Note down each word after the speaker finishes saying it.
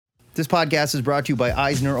This podcast is brought to you by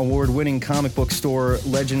Eisner Award-winning comic book store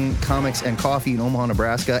Legend Comics and Coffee in Omaha,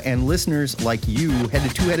 Nebraska, and listeners like you. Head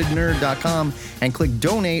to twoheadednerd.com and click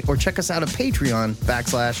donate or check us out at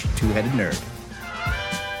Patreon/twoheadednerd.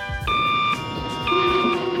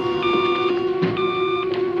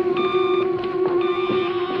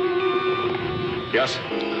 Yes?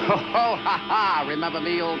 Ho, ho, ha, ha. Remember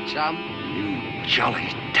me, old chum? You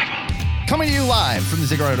jolly devil. Coming to you live from the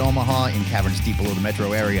Ziggurat at Omaha in caverns deep below the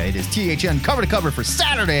metro area, it is THN Cover to Cover for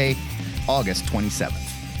Saturday, August 27th.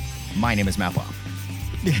 My name is Matt Bob.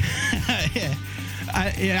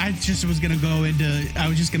 I just was going to go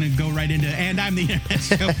right into, and I'm the Internet's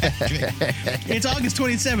Joe Patrick. It's August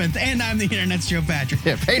 27th, and I'm the Internet's Joe Patrick.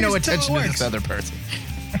 Yeah, pay no attention to this other person.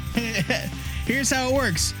 Here's how it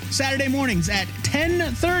works. Saturday mornings at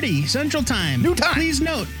 10:30 Central Time. New time. Please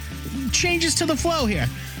note, changes to the flow here.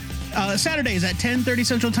 Saturdays at 10:30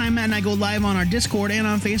 Central Time, Matt and I go live on our Discord and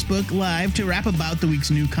on Facebook Live to rap about the week's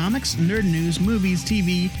new comics, nerd news, movies,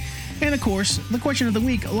 TV, and of course, the question of the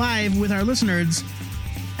week live with our listeners.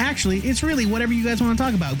 Actually, it's really whatever you guys want to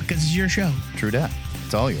talk about because it's your show. True that.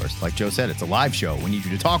 It's all yours. Like Joe said, it's a live show. We need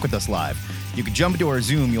you to talk with us live. You can jump into our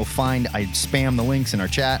Zoom. You'll find I spam the links in our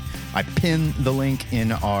chat. I pin the link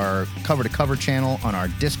in our Cover to Cover channel on our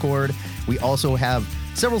Discord. We also have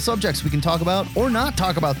several subjects we can talk about or not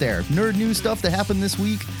talk about there. Nerd news stuff that happened this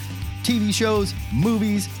week, TV shows,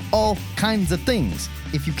 movies, all kinds of things.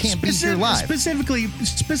 If you can't be here live. Specifically,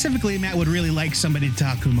 Matt would really like somebody to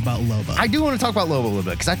talk to him about Lobo. I do want to talk about Lobo a little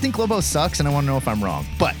bit because I think Lobo sucks and I want to know if I'm wrong.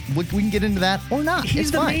 But we can get into that or not. He's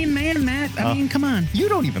it's the fine. main man, Matt. I mean, come on. You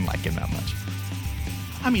don't even like him that much.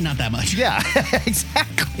 I mean, not that much. Yeah,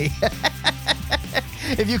 exactly.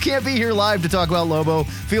 If you can't be here live to talk about Lobo,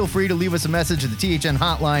 feel free to leave us a message at the THN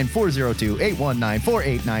hotline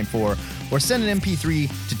 402-819-4894 or send an MP3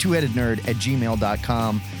 to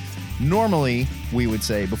twoheadednerd@gmail.com. Normally, we would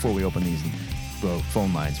say before we open these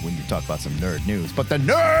phone lines, we need to talk about some nerd news. But the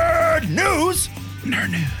nerd news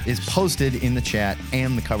is posted in the chat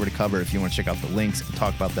and the Cover to Cover if you want to check out the links and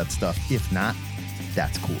talk about that stuff. If not,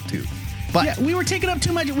 that's cool too. But yeah, we were taking up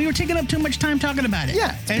too much time talking about it.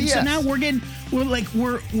 Yeah, and so now we're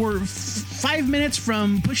 5 minutes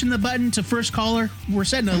from pushing the button to first caller. We're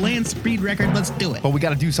setting a land speed record. Let's do it. But we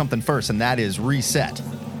got to do something first, and that is reset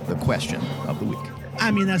the question of the week.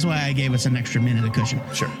 I mean, that's why I gave us an extra minute of cushion.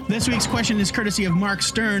 Sure. This week's question is courtesy of Mark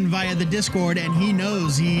Stern via the Discord, and he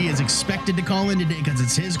knows he is expected to call in today because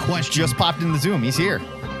it's his question. Just popped in the Zoom. He's here.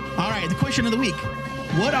 All right, the question of the week.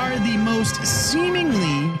 What are the most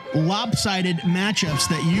seemingly lopsided matchups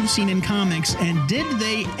that you've seen in comics, and did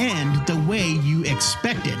they end the way you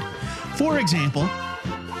expected? For example,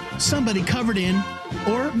 somebody covered in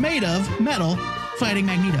or made of metal fighting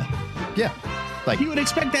Magneto. Yeah. Like You would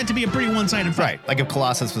expect that to be a pretty one-sided fight. Right. Like if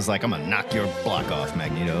Colossus was like, I'm going to knock your block off,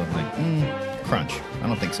 Magneto. Like, crunch. I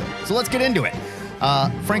don't think so. So let's get into it.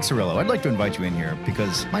 Frank Cirillo, I'd like to invite you in here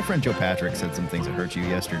because my friend Joe Patrick said some things that hurt you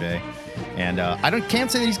yesterday. And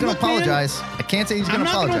can't say that he's going to apologize. I can't say he's going to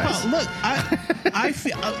apologize. Look, I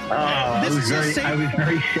feel I was very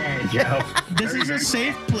sad, Joe. This is a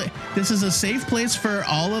safe place. This is a safe place for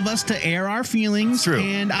all of us to air our feelings. True.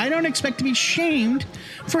 And I don't expect to be shamed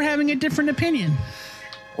for having a different opinion.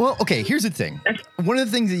 Well, okay, here's the thing. One of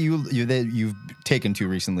the things that you've taken to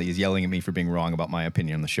recently is yelling at me for being wrong about my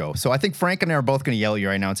opinion on the show. So I think Frank and I are both going to yell at you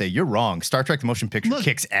right now and say, you're wrong. Star Trek The Motion Picture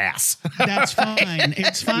kicks ass. That's fine.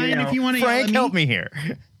 It's fine if you want to yell at me. Frank, help me here.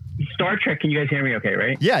 Star Trek, can you guys hear me okay,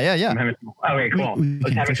 right? Yeah. Okay, cool. I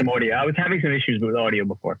was having some audio. I was having some issues with audio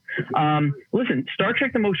before. Listen, Star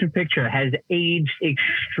Trek The Motion Picture has aged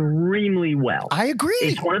extremely well. I agree.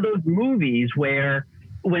 It's one of those movies where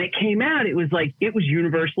when it came out, it was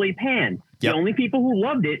universally panned. Yep. The only people who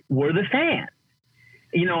loved it were the fans,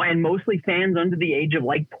 and mostly fans under the age of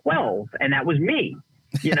 12, and that was me,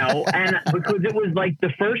 and because it was like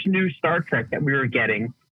the first new Star Trek that we were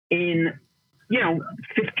getting in, 10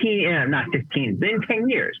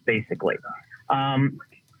 years, basically.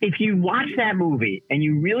 If you watch that movie and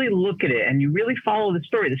you really look at it and you really follow the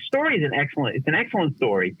story is an excellent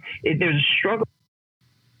story. There's a struggle.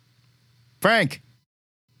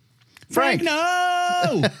 Frank, no!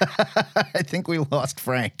 I think we lost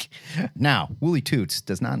Frank. Now, Wooly Toots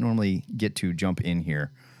does not normally get to jump in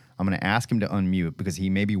here. I'm going to ask him to unmute because he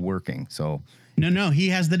may be working. So No, he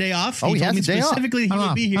has the day off. Oh, he has the day off. Specifically, he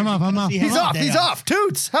would be here. I'm off. He's off.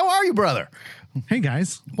 Toots, how are you, brother? Hey,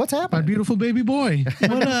 guys. What's My happening? beautiful baby boy.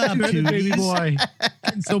 What up, Baby boy.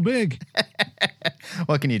 Getting so big.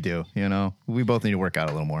 What can you do? We both need to work out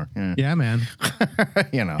a little more. Yeah, man.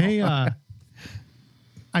 Hey,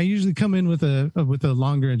 I usually come in with a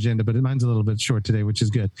longer agenda, but mine's a little bit short today, which is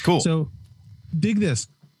good. Cool. So dig this.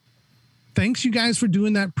 Thanks you guys for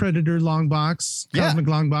doing that Predator long box, Cosmic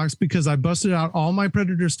long box, because I busted out all my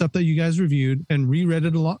Predator stuff that you guys reviewed and reread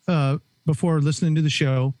it a lot before listening to the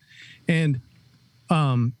show. And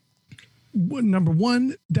number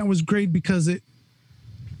one, that was great because it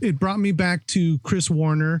brought me back to Chris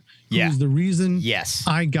Warner, who was the reason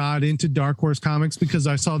I got into Dark Horse Comics, because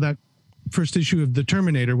I saw that first issue of The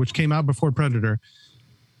Terminator, which came out before Predator.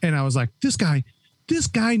 And I was like, this guy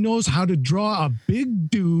knows how to draw a big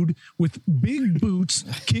dude with big boots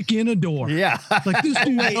kick in a door. Yeah. Like this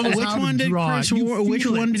dude knows Which how one to did draw. which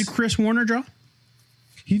one did Chris Warner draw?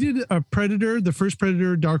 He did a Predator, the first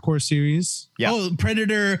Predator Dark Horse series. Yeah. Oh,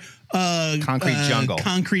 Predator Concrete Jungle.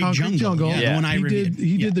 Concrete Jungle. Yeah. The one I reviewed.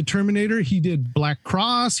 He did the Terminator. He did Black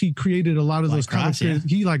Cross. He created a lot of those comics.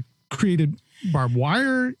 He like created Barbed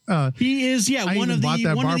Wire. He is one of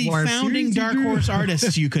the founding Dark Horse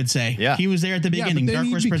artists, you could say. Yeah. He was there at the beginning. Dark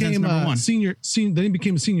Horse Presents number one. Then he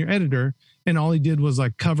became a senior editor, and all he did was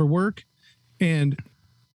like cover work. And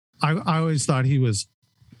I always thought he was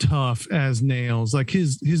tough as nails. Like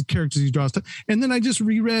his characters he draws. And then I just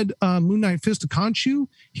reread Moon Knight Fist of Khonshu.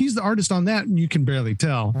 He's the artist on that, and you can barely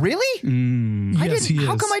tell. Really? Yes, he is.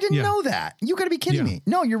 How come I didn't know that? You got to be kidding me.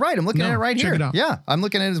 No, you're right. I'm looking at it right check here. it out. Yeah, I'm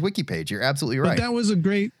looking at his wiki page. You're absolutely right. But that was a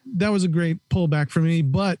great pullback for me.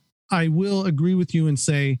 But I will agree with you and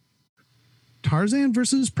say Tarzan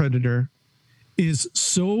versus Predator is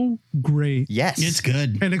so great. Yes. It's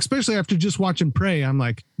good. And especially after just watching Prey, I'm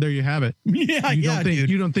like, there you have it.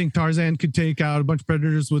 You don't think Tarzan could take out a bunch of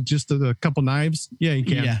predators with just a couple knives? Yeah, he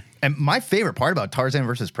can. Yeah. And my favorite part about Tarzan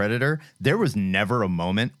versus Predator, there was never a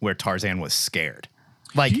moment where Tarzan was scared.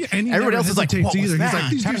 Like everybody else is like, what was that? He's like,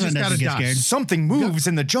 these dudes just gotta die. Something moves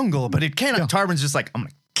in the jungle, but it cannot. Tarzan's just like, I'm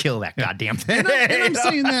gonna kill that goddamn thing. And I'm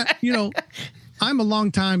saying that, I'm a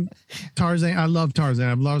long time Tarzan. I love Tarzan.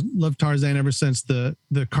 I've loved Tarzan ever since the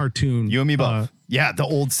cartoon. You and me both. Yeah, the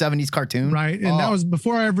old 70s cartoon. Right. And that was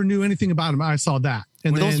before I ever knew anything about him. I saw that.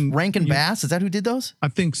 And were those Rankin Bass? Is that who did those? I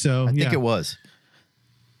think so. I think it was.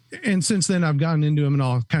 And since then, I've gotten into him in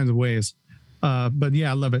all kinds of ways. But yeah,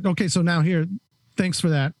 I love it. Okay, so now here, thanks for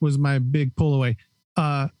that, was my big pull away.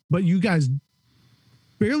 But you guys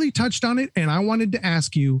barely touched on it, and I wanted to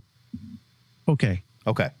ask you, okay.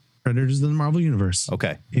 Predators in the Marvel Universe.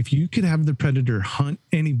 Okay. If you could have the Predator hunt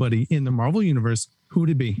anybody in the Marvel Universe, who would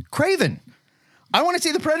it be? Kraven. I want to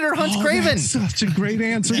see the Predator hunts Kraven. That's such a great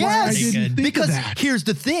answer. Yes, I didn't think because of that. Here's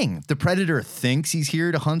the thing. The Predator thinks he's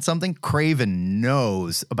here to hunt something. Kraven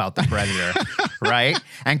knows about the Predator, right?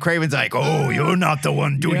 And Kraven's like, oh, you're not the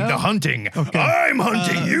one doing the hunting. Okay. I'm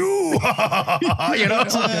hunting you.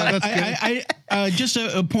 Just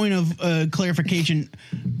a point of clarification.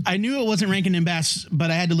 I knew it wasn't Rankin and Bass, but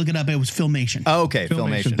I had to look it up. It was Filmation. Oh, okay,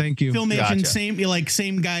 Filmation. Thank you. Filmation,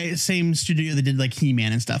 same guy, same studio that did like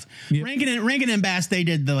He-Man and stuff. Yep. Rankin and Bass, they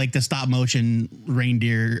did the stop motion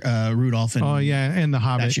reindeer, Rudolph, and and the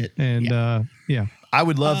Hobbit, that shit. And I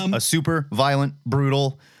would love a super violent,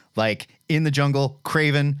 brutal, like in the jungle.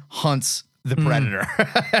 Kraven hunts the Predator.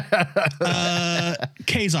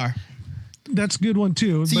 Kazar. That's a good one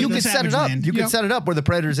too. So you could set it up. Land. You could set it up where the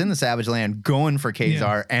Predator's in the Savage Land going for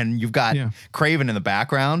Kazar, and you've got Kraven in the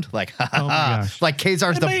background, like, oh my gosh. like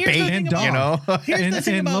Kazar's the bait, and dog. you know.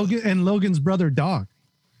 and Logan's brother Dog.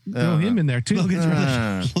 Throw him in there too. Logan's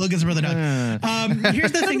brother Dog.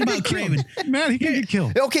 Here's the thing about Kraven. Man, he can get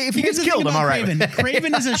killed. Okay, if he gets killed, I'm all right.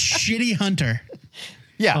 Kraven is a shitty hunter.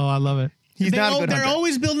 Yeah. Oh, I love it. He's not a good hunter.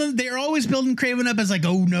 They're always building Kraven up as like,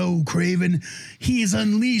 oh no, Kraven, he's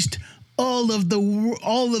unleashed all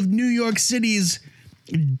of New York City's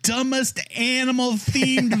dumbest animal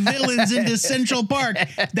themed villains into Central Park.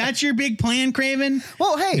 That's your big plan, Kraven?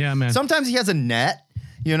 Well, hey, sometimes he has a net,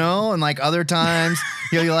 and like other times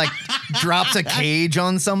he like drops a cage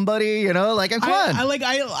on somebody, like come on.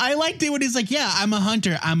 I liked it when he's like, yeah, I'm a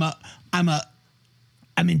hunter. I'm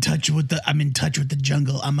in touch with the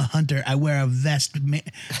jungle. I'm a hunter. I wear a vest.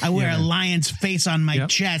 I wear a lion's face on my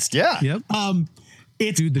chest. Yeah. Yep.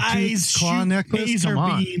 It's the eyes claw necklace. Laser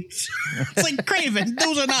beams. It's like Kraven.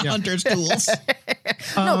 Those are not hunter's tools.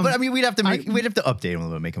 No, but I mean, we'd have to update him a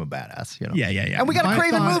little bit, make him a badass. Yeah. And we got a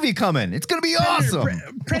Kraven movie coming. It's gonna be awesome.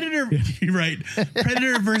 Predator, right?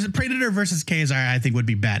 Predator versus Kazar, I think would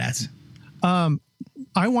be badass.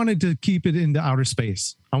 I wanted to keep it into outer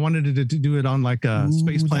space. I wanted to do it on like a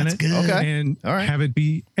space planet. That's good. Okay. And all right. have it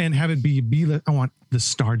be I want the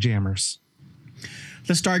Starjammers.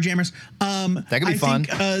 the Starjammers. That could be fun.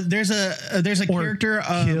 Think, there's a character.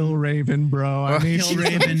 Kill Raven, bro. I mean, Kill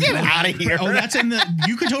Raven. Get out of here. Oh, that's in the.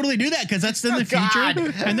 You could totally do that because that's in the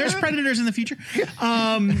future, and there's predators in the future.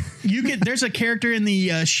 There's a character in the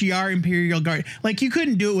Shi'ar Imperial Guard. Like, you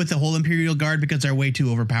couldn't do it with the whole Imperial Guard because they're way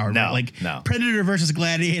too overpowered. No, right? Predator versus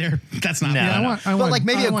Gladiator. That's not. But like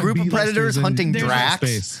maybe a group of predators hunting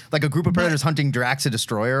Drax. Like a group of predators hunting Drax, a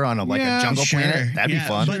destroyer on a jungle planet. That'd be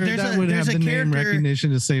fun. But that would have the name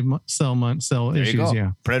recognition to sell there issues. You go.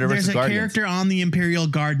 Yeah. Predator versus There's a Guardians. character on the Imperial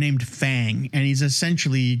Guard named Fang, and he's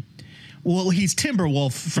essentially, he's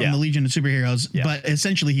Timberwolf from the Legion of Superheroes, but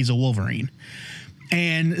essentially he's a Wolverine.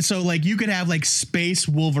 And so, like, you could have like Space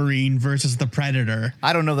Wolverine versus the Predator.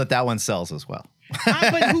 I don't know that one sells as well.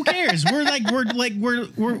 But who cares? We're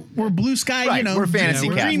blue sky, right, we're fantasy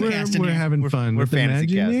casting. We're having fun. We're with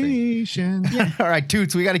fantasy imagination. All right,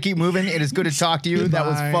 Toots, we got to keep moving. It is good to talk to you. Goodbye. That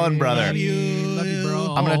was fun, brother. Love you,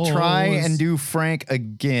 bro. I'm gonna try and do Frank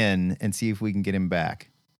again and see if we can get him back.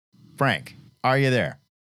 Frank, are you there?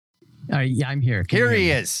 Yeah, I'm here. Here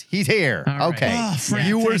he is. He's here. All right. Okay. Oh, Frank,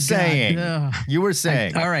 You were thank saying. God. You were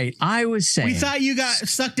saying. All right. I was saying. We thought you got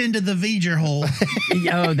sucked into the V'ger hole.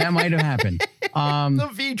 Oh, that might have happened. The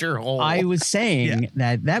V'ger hole. I was saying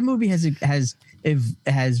that movie has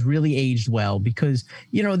really aged well because,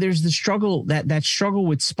 there's the struggle that struggle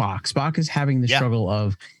with Spock. Spock is having the struggle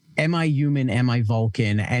of, am I human? Am I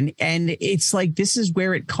Vulcan? And it's like, this is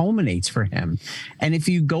where it culminates for him. And if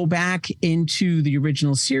you go back into the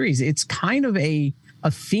original series, it's kind of a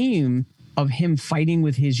theme of him fighting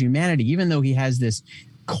with his humanity, even though he has this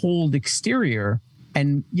cold exterior.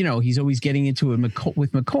 And, he's always getting into it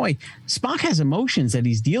with McCoy. Spock has emotions that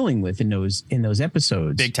he's dealing with in those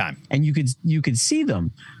episodes. Big time. And you could see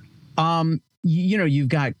them. You've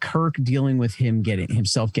got Kirk dealing with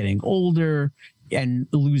himself getting older and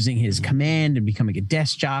losing his command and becoming a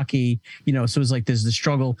desk jockey, so it's like there's the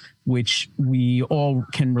struggle which we all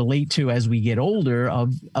can relate to as we get older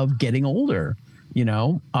of getting older,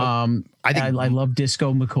 I love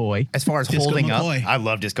Disco McCoy. As far as holding up, I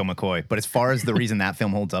love Disco McCoy, but as far as the reason that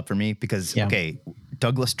film holds up for me, because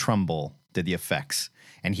Douglas Trumbull did the effects.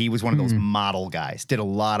 And he was one of those model guys, did a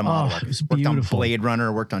lot of model work. Worked on Blade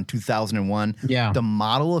Runner, worked on 2001. Yeah. The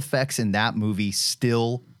model effects in that movie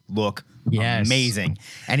still look amazing.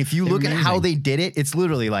 And if you look at how they did it, it's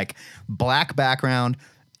literally like black background,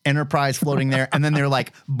 Enterprise floating there, and then they're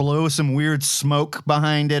like blow some weird smoke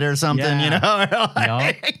behind it or something, And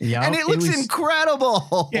it looks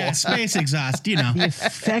incredible. Yeah, space exhaust, The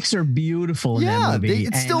effects are beautiful in that movie.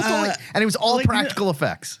 It's still and it was all practical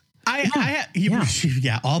effects.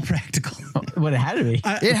 All practical. What it had to be.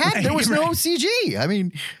 There was no CG. I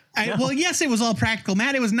mean, well, yes, it was all practical,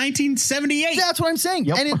 Matt. It was 1978. That's what I'm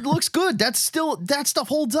saying. And it looks good. That stuff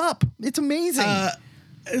holds up. It's amazing.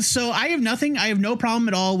 So I have no problem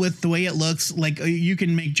at all with the way it looks. Like, you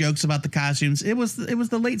can make jokes about the costumes. It was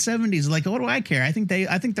the late 70s. Like, what do I care? I think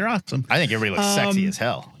they're awesome. I think everybody looks sexy as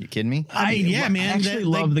hell. You kidding me? I mean, man. I actually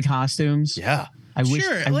love the costumes. Yeah. I wish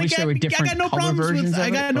there were different color versions of it. I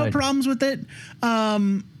got no problems with it.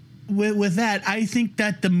 With that, I think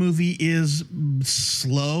that the movie is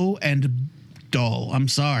slow and dull. I'm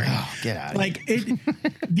sorry. Oh, get out of here.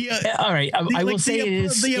 All right. I will say it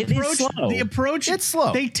is slow. The approach. It's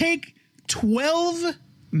slow. They take 12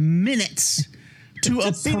 minutes to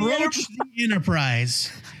approach the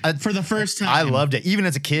Enterprise for the first time. I loved it. Even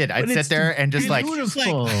as a kid, I'd sit there and just like,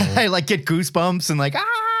 I like get goosebumps and like,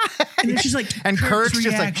 and then she's like, and Kirk's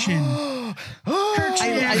just like, Kirk's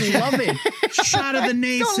reaction. I love it. Shot of the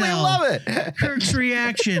nacelle. Totally love it. Kirk's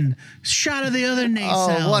reaction. Shot of the other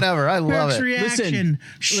nacelle. Oh, whatever. I love Kirk's it. reaction.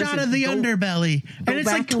 Shot of the underbelly. And it's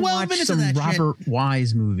like 12 minutes of that Robert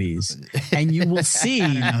Wise movies, and you will see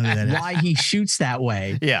why he shoots that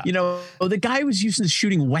way. Yeah. The guy was used to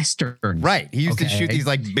shooting westerns. Right. He used to shoot these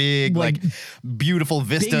like big, like beautiful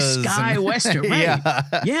vistas. Big sky western. Right.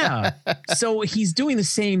 Yeah. So he's doing the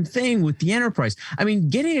same thing with the Enterprise. I mean,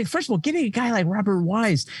 getting a guy like Robert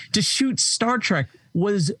Wise to shoot Star Trek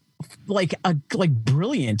was like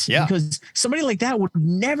brilliant, because somebody like that would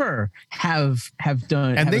never have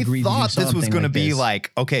done. And they thought this was going to be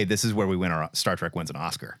like, okay, this is where we win Star Trek wins an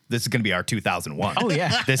Oscar. This is going to be our 2001. Oh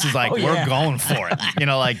yeah, this is like we're going for it.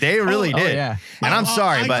 Like they really did. Yeah. And I'm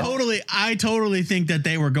sorry, but I totally think that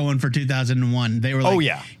they were going for 2001. They were like,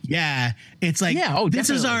 yeah. It's like, this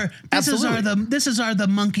is our the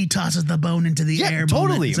monkey tosses the bone into the air.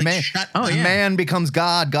 Totally. Like, man becomes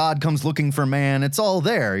God. God comes looking for man. It's all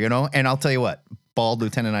there, And I'll tell you what, bald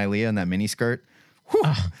Lieutenant Ilia in that miniskirt,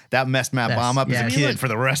 that messed Matt Baum up as a kid for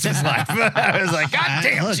the rest of his life. I was like, God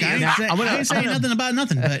damn, I ain't saying nothing about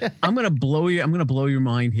nothing, but I'm gonna blow your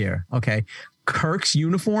mind here. Okay. Kirk's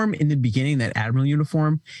uniform in the beginning, that Admiral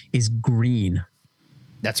uniform, is green.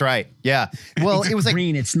 That's right. Yeah. Well, it was like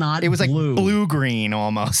green. It's not. It was blue. like blue green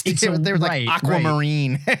almost. There was like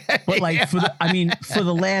aquamarine. Right. But like for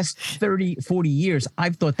the last 30, 40 years,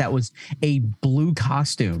 I've thought that was a blue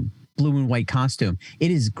and white costume.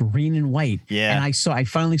 It is green and white. Yeah. And I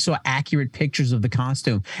finally saw accurate pictures of the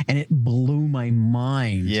costume, and it blew my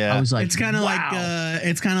mind. Yeah. I was like, it's kind of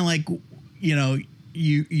like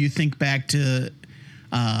you think back to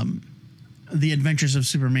the Adventures of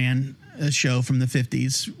Superman, a show from the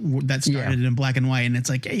 50s that started in black and white, and it's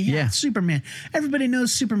like, hey, Superman. Everybody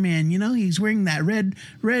knows Superman. He's wearing that red,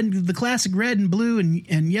 the classic red and blue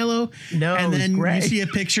and yellow. No, and then gray. you see a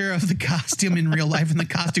picture of the costume in real life, and the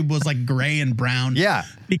costume was like gray and brown. Yeah,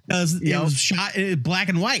 because it was shot black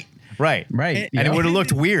and white. Right. And it would have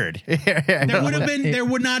looked weird. There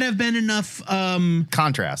would not have been enough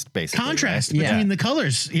contrast, basically. Contrast between the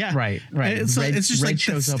colors. Yeah. Right. It's just red like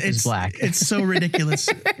shows up as black. It's so ridiculous.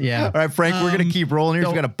 Yeah. All right, Frank, we're gonna keep rolling here.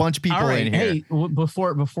 We've got a bunch of people in here. Hey,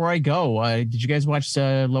 before I go, did you guys watch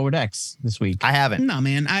Lower Decks this week? I haven't. No,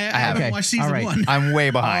 man. I haven't watched season 1. I'm way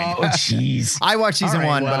behind. Oh, jeez. I watched season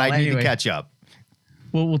 1, but I need to catch up.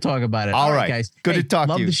 We'll talk about it. All right, guys. Good to talk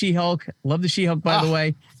to you. Love the She-Hulk. Love the She-Hulk, by the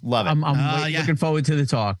way. Love it. I'm looking forward to the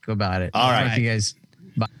talk about it. All right. You guys.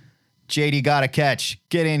 Bye. JD got a catch.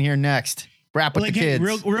 Get in here next. Wrap with the kids.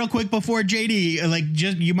 Real quick before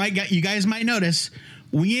JD, you guys might notice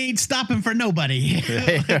we ain't stopping for nobody.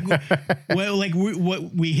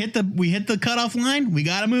 we hit the cutoff line. We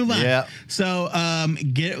got to move on. Yeah. So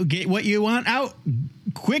get what you want out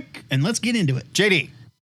quick, and let's get into it. JD,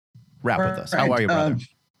 wrap with us. How are you, brother?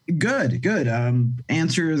 Good.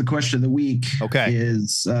 Answer the question of the week. Okay.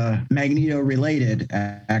 Is Magneto related?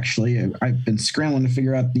 Actually, I've been scrambling to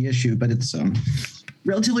figure out the issue, but it's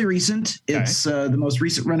relatively recent. It's the most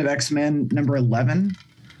recent run of X-Men number 11.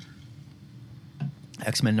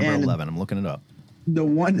 X-Men number 11. I'm looking it up. The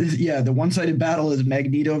one-sided battle is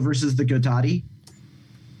Magneto versus the Gotati.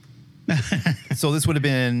 So this would have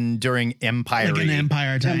been during Empire. Like an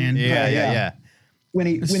Empire tie-in. Yeah. When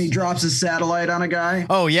he drops his satellite on a guy.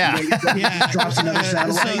 Oh yeah. Drops another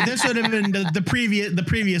satellite. So this would have been the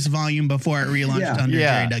previous volume before it relaunched under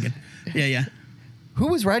Jerry Duggan. Yeah. Who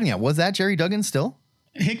was writing it? Was that Jerry Duggan still?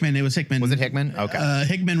 Hickman. It was Hickman. Was it Hickman? Okay.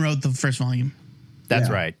 Hickman wrote the first volume. That's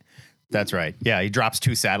right. Yeah, he drops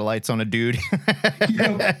 2 satellites on a dude.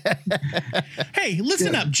 Hey,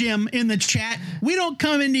 listen up, Jim, in the chat. We don't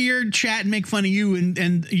come into your chat and make fun of you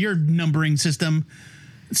and your numbering system.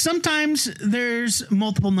 Sometimes there's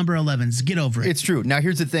multiple number 11s. Get over it. It's true. Now,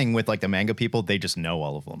 here's the thing with like the manga people, they just know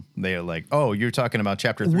all of them. They're like, oh, you're talking about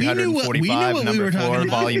chapter 345, number 4,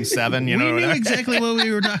 volume 7. You know, we knew exactly what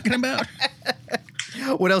we were talking about.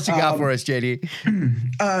 What else you got for us, JD?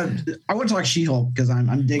 I want to talk She-Hulk because I'm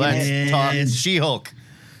digging it. Let's talk She-Hulk.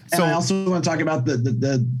 And I also want to talk about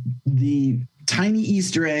the tiny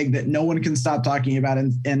Easter egg that no one can stop talking about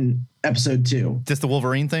in episode 2. Just the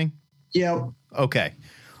Wolverine thing? Yep. Okay.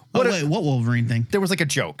 What Wolverine thing? There was like a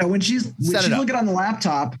joke. When she's looking on the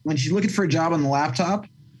laptop, when she's looking for a job on the laptop,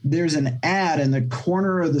 there's an ad in the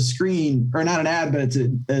corner of the screen, or not an ad, but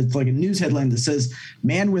it's like a news headline that says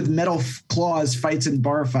 "Man with metal claws fights in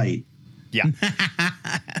bar fight." Yeah,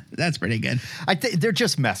 that's pretty good. I think they're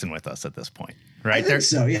just messing with us at this point, right? I think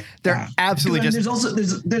so. Yeah, they're absolutely just.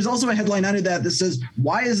 There's also a headline under that says,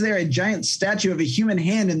 "Why is there a giant statue of a human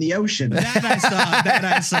hand in the ocean?" That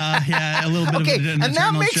I saw. Yeah, a little bit of an and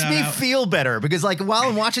that makes me out. feel better because, like, while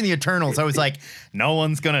I'm watching the Eternals, I was like, "No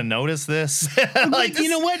one's gonna notice this." Like, you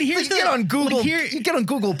know what? Here's you get on Google. You get on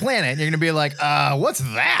Google Planet, and you're gonna be like, "What's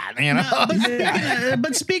that?" You know.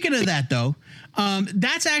 But speaking of that, though.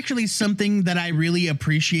 That's actually something that I really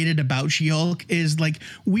appreciated about She-Hulk is like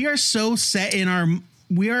we are so set in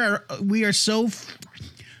we are so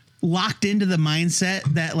locked into the mindset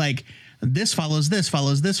that like this follows this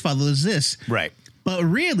follows this follows this. Right. But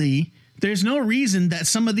really, there's no reason that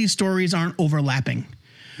some of these stories aren't overlapping.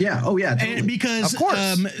 Yeah. Oh yeah. Totally. And because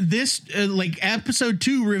this like episode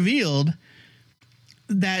 2 revealed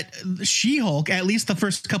that She-Hulk, at least the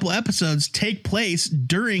first couple episodes, take place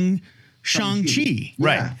during Shang-Chi.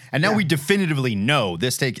 Right. Yeah. And now we definitively know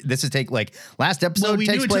this is like last episode we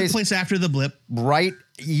takes knew it took place after the blip.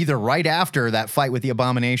 Either right after that fight with the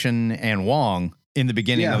Abomination and Wong in the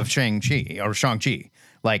beginning of Shang-Chi.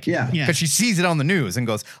 Like, because she sees it on the news and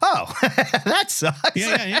goes, "Oh, that sucks."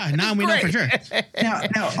 Yeah. Now we know for sure. Now,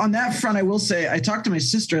 on that front, I will say I talked to my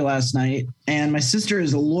sister last night, and my sister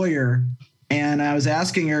is a lawyer, And I was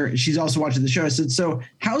asking her, she's also watching the show. I said, so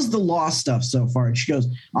how's the law stuff so far? And she goes,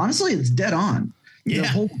 honestly, it's dead on. Yeah. The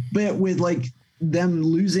whole bit with like them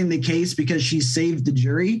losing the case because she saved the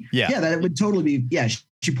jury. Yeah, that would totally be,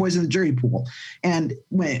 she poisoned the jury pool. And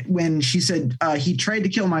when she said he tried to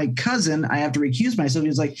kill my cousin, I have to recuse myself. He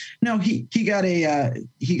was like, no, he got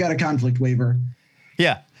a conflict waiver.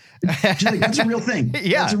 Yeah. She's like, that's a real thing.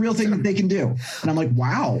 Yeah. That's a real thing that they can do. And I'm like,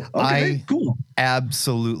 wow. Okay, cool.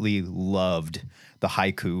 Absolutely loved the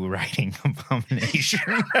haiku writing abomination.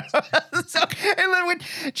 And then when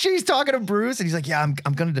she's talking to Bruce and he's like, yeah, I'm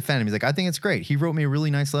going to defend him. He's like, I think it's great. He wrote me a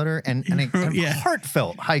really nice letter and a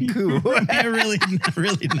heartfelt haiku. A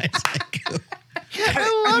really nice haiku.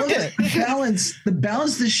 I loved it. The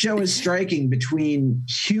balance this show is striking between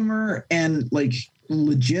humor and like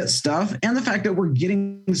legit stuff, and the fact that we're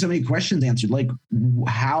getting so many questions answered, like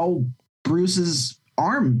how Bruce's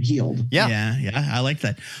arm healed. Yeah, I like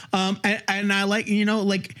that. And I like,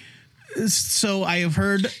 so I have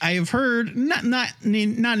heard not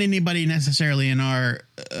anybody necessarily in our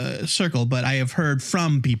circle, but I have heard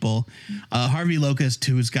from people, Harvey Locust,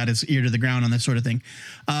 who's got his ear to the ground on this sort of thing,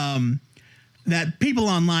 that people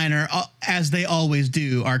online are, as they always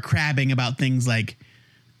do, are crabbing about things like,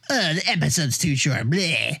 the episode's too short.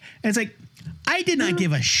 Bleh. And it's like, I did not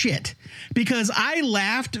give a shit because I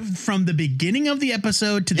laughed from the beginning of the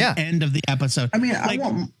episode to the end of the episode. I mean, like,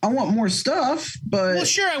 I want more stuff, but well,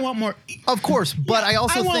 sure, I want more. Of course, but I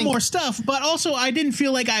also want more stuff, but also I didn't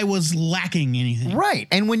feel like I was lacking anything. Right,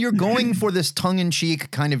 and when you're going for this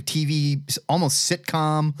tongue-in-cheek kind of TV, almost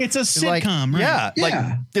sitcom, it's a sitcom, like, right? Yeah, like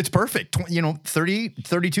it's perfect.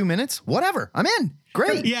 32 minutes, whatever. I'm in.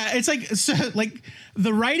 Great. Yeah, it's like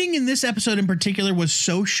the writing in this episode in particular was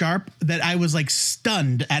so sharp that I was like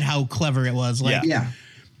stunned at how clever it was. Like, and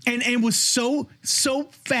it was so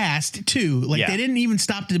fast too. Like they didn't even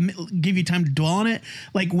stop to give you time to dwell on it.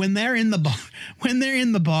 Like when they're in the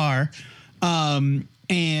bar,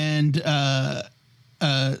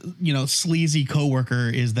 sleazy coworker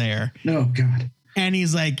is there. Oh God. And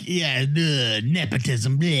he's like, yeah,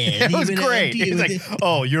 nepotism. Bleh. It was great. He's like,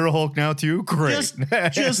 oh, you're a Hulk now too? Great.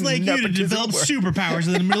 Just like you to develop superpowers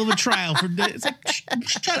in the middle of a trial. It's like,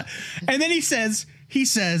 shut up. And then he says,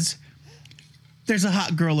 there's a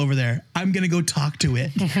hot girl over there. I'm going to go talk to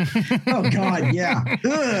it. Oh, God, yeah.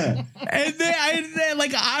 And then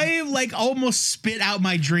I almost spit out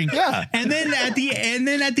my drink. Yeah. And then at the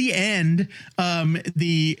end,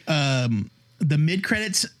 the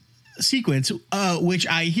mid-credits sequence, which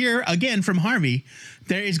I hear again from Harvey,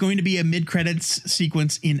 there is going to be a mid-credits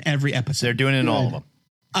sequence in every episode. They're doing it in all of them.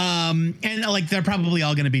 And like they're probably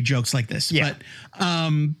all going to be jokes like this. Yeah.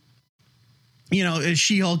 But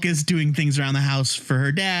She-Hulk is doing things around the house for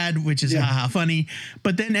her dad, which is haha funny.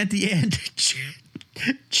 But then at the end,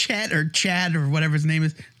 Chad or whatever his name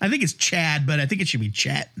is, I think it's Chad, but I think it should be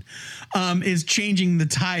Chet, is changing the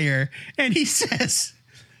tire, and he says,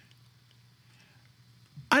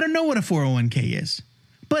 I don't know what a 401k is,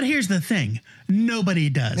 but here's the thing. Nobody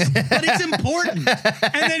does, but it's important.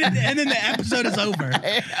 And then the episode is over.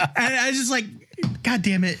 And I was just like, God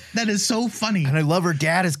damn it. That is so funny. And I love her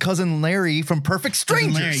dad is cousin Larry from Perfect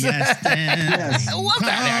Strangers. Larry, yes. I love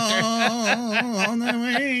that actor.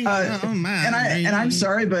 And I'm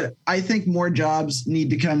sorry, but I think more jobs need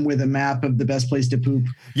to come with a map of the best place to poop.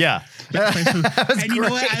 Yeah. And you know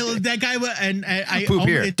what? That guy, I poop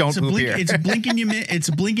here. Don't poop here. It's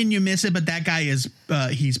blinking you miss it, but that guy is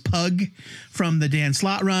he's Pug from the Dan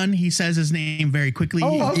Slott run. He says his name very quickly.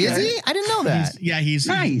 Oh, is he? I didn't know that. He's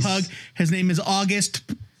nice. Pug. His name is August,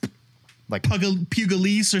 like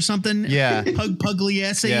Pugliese or something. Yeah.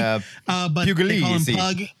 Pugliese. Yeah. But Pugliese. They call him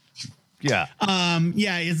Pug. Yeah.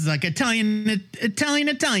 It's like Italian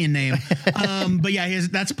name. But yeah,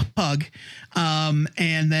 that's Pug.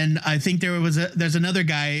 And then I think there's another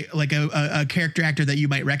guy, like a character actor that you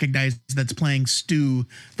might recognize that's playing Stu,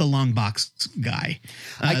 the long box guy.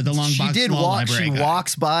 The long box law library guy. She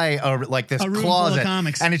walks by like this room closet, full of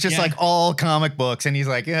comics. and it's just like all comic books, and he's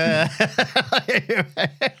like, it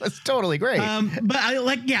was totally great. But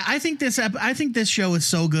I think this show is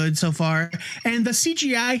so good so far, and the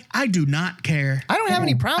CGI, I do not care. I don't have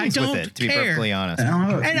any problems with it, to be perfectly honest.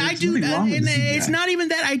 And I do, and it's not even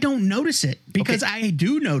that I don't notice it, because I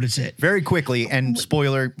do notice it. Very quickly, and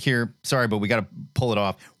spoiler here, sorry, but we got to pull it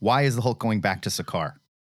off. Why is the Hulk going back to Sakaar?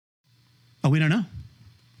 Oh, we don't know.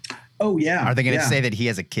 Oh, yeah. Are they going to say that he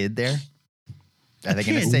has a kid there? Are they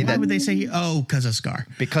going to say that? Why would they say, because of Scar?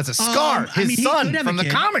 Because of Scar, his son from the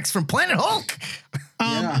comics, from Planet Hulk.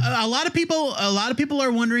 A lot of people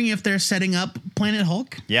are wondering if they're setting up Planet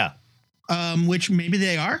Hulk. Yeah. Which maybe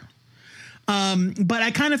they are. But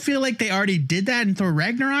I kind of feel like they already did that in Thor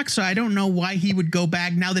Ragnarok, so I don't know why he would go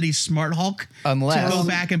back now that he's Smart Hulk to go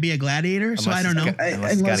back and be a gladiator. So I don't know.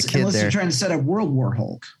 Unless they're trying to set up World War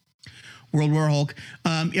Hulk. World War Hulk.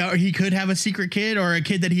 Or he could have a secret kid or a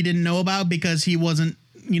kid that he didn't know about because he wasn't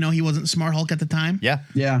Smart Hulk at the time. Yeah.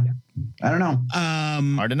 I don't know.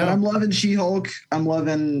 Hard to know. But I'm loving She-Hulk. I'm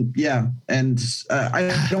loving, and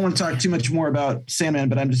I don't want to talk too much more about Sandman,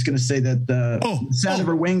 but I'm just going to say that the Sound of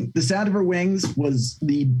Her Wings was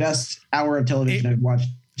the best hour of television I've watched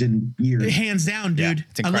in years. Hands down, dude. Yeah,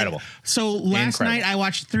 it's incredible. So last night I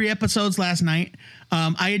watched 3 episodes last night.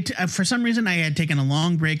 I had for some reason I had taken a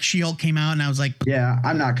long break. She-Hulk came out and I was like,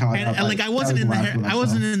 I'm not caught up. I wasn't in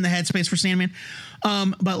the headspace for Sandman.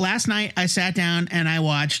 But last night I sat down and I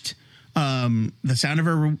watched The Sound of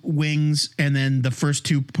Her Wings and then the first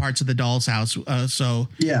 2 parts of The Doll's House.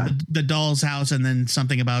 The Doll's House and then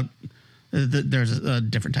something about there's a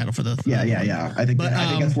different title for the I think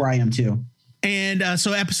that's where I am too. And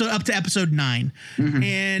so up to episode 9.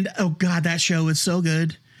 And oh god, that show is so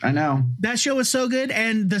good. I know. That show is so good.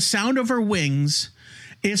 And The Sound of Her Wings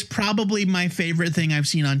is probably my favorite thing I've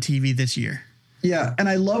seen on TV this year. Yeah. And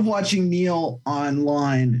I love watching Neil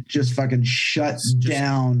online just fucking shut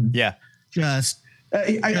down. Yeah. I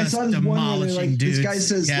saw this one where like this guy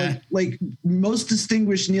says like most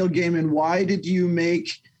distinguished Neil Gaiman, why did you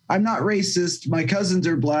make I'm not racist. My cousins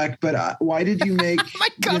are black, but why did you make my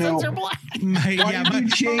cousins are black? Why did you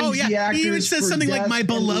change the actors? He even says something like my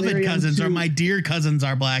beloved cousins or my dear cousins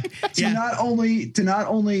are black. To not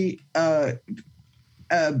only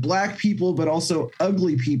black people, but also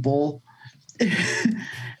ugly people.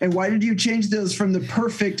 And why did you change those from the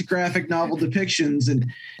perfect graphic novel depictions?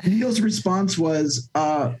 And Neil's response was,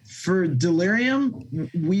 for Delirium,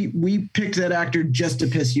 we picked that actor just to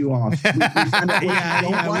piss you off. We found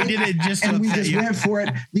out we did it just and we just went for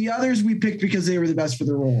it. The others we picked because they were the best for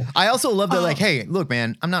the role. I also love that, like, hey, look,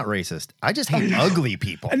 man, I'm not racist. I just hate ugly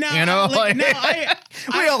people. We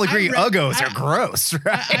all agree uggos are gross,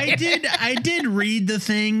 right? I did read the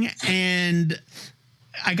thing and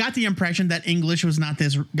I got the impression that English was not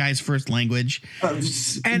this guy's first language.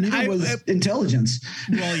 And I was intelligence.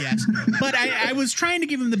 Well, yes. But I was trying to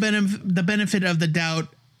give him the benefit of the doubt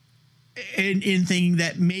in thinking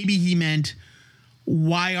that maybe he meant,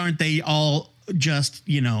 why aren't they all just,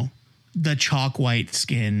 the chalk white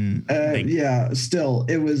skin thing? Yeah, still,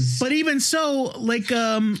 it was. But even so, like,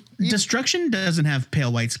 Destruction doesn't have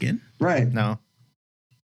pale white skin. Right. No.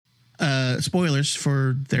 Spoilers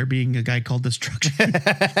for there being a guy called Destruction.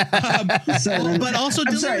 But also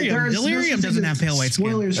Delirium. Delirium doesn't have pale white skin.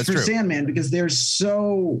 Spoilers for true. Sandman because they're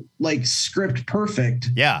so like script perfect.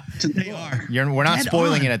 Yeah, they are. We're not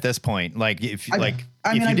spoiling it at this point. Like if you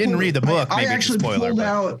didn't read the book, maybe it's a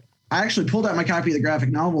spoiler. I actually pulled out my copy of the graphic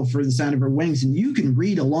novel for The Sound of Her Wings, and you can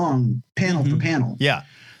read along panel for panel. Yeah.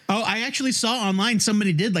 Oh, I actually saw online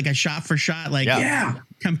somebody did like a shot for shot, like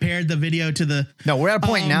compared the video to the. No, we're at a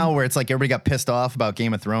point now where it's like everybody got pissed off about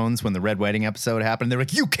Game of Thrones when the Red Wedding episode happened. They're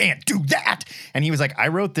like, you can't do that. And he was like, I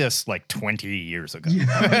wrote this like 20 years ago.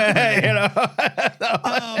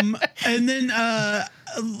 And then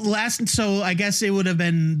so I guess it would have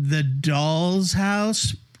been The Doll's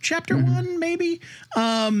House, chapter 1, maybe,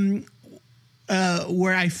 where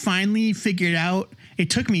I finally figured out. It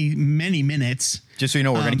took me many minutes. Just so you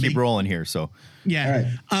know, we're going to keep rolling here. So yeah.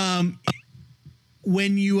 Right.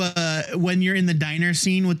 When you're in the diner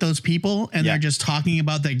scene with those people and they're just talking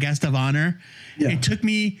about the guest of honor, it took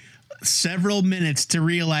me several minutes to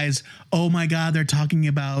realize, oh my God, they're talking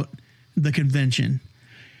about the convention.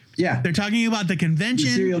 Yeah, they're talking about the convention,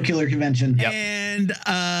 the serial killer convention, and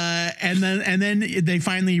then they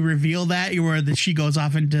finally reveal that where she goes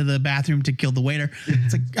off into the bathroom to kill the waiter.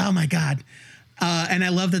 It's like, oh my God. And I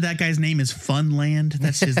love that guy's name is Funland.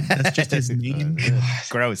 That's just his name.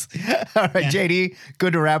 Gross. All right, JD,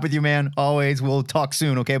 good to wrap with you, man. Always. We'll talk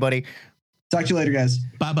soon. Okay, buddy? Talk to you later, guys.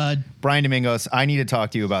 Bye, bud. Brian Domingos, I need to talk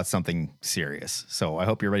to you about something serious. So I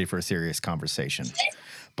hope you're ready for a serious conversation.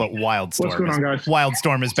 But Wildstorm. What's going on, guys?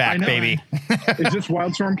 Wildstorm is back, baby. Is this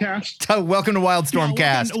Wildstorm Cast? Welcome to Wildstorm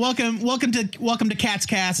Cast. Welcome to Cats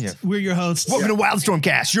Cast. Yeah. We're your hosts. Welcome to Wildstorm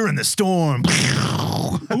Cast. You're in the storm.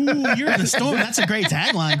 Ooh, you're in the storm. That's a great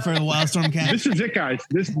tagline for the Wildstorm Cast. This is it, guys.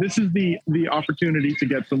 This is the opportunity to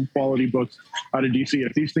get some quality books out of DC.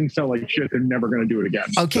 If these things sell like shit, they're never going to do it again.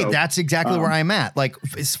 Okay, so, that's exactly where I'm at. Like,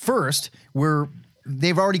 first,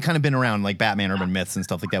 they've already kind of been around, like Batman Urban Myths and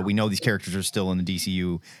stuff like that. We know these characters are still in the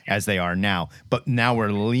DCU as they are now, but now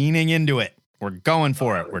we're leaning into it. We're going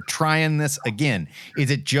for it. We're trying this again.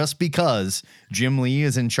 Is it just because Jim Lee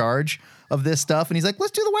is in charge of this stuff and he's like,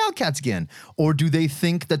 let's do the Wildcats again? Or do they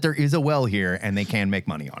think that there is a well here and they can make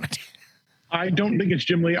money on it? I don't think it's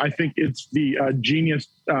Jim Lee. I think it's the genius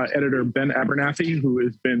editor, Ben Abernathy, who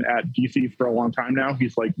has been at DC for a long time now.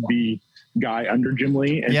 He's like the guy under Jim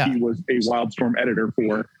Lee, and he was a Wildstorm editor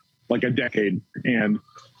for like a decade. And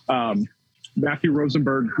Matthew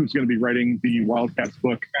Rosenberg, who's going to be writing the Wildcats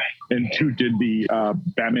book, and who did the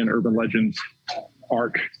Batman Urban Legends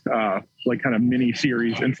arc, like kind of mini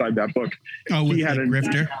series inside that book. Oh, with a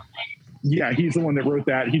Grifter? Yeah, he's the one that wrote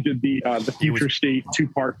that. He did the Future State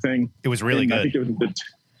 2-part thing. It was really good. I think it was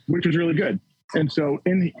which was really good. And so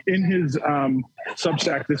in his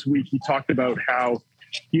Substack this week, he talked about how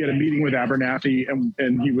he had a meeting with Abernathy,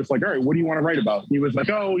 and he was like, all right, what do you want to write about? And he was like,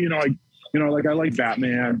 oh, I like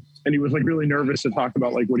Batman. And he was like really nervous to talk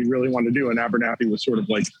about like what he really wanted to do. And Abernathy was sort of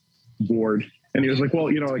like bored. And he was like, well,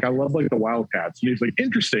 I love like the Wildcats. And he's like,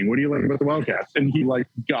 interesting. What do you like about the Wildcats? And he like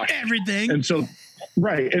gushed. Everything. And so,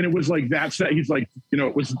 right. And it was like, he's like,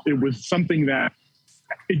 it was something that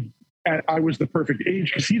I was the perfect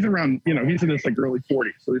age, because he's around, he's in his like early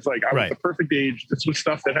 40s. So he's like, I was the perfect age. This was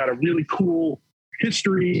stuff that had a really cool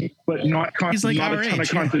history, but not a ton of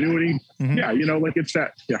continuity. Mm-hmm. Yeah. Like it's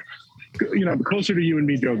that, closer to you and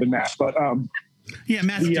me, Joe, than that. But,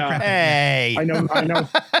 Matt's hey, I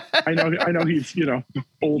know he's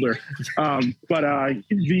older, so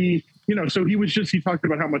he talked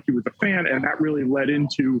about how much he was a fan, and that really led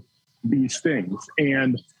into these things.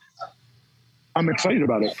 And I'm excited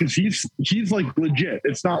about it because he's like legit.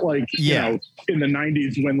 It's not like in the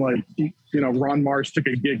 90s when like Ron Mars took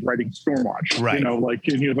a gig writing Stormwatch, right?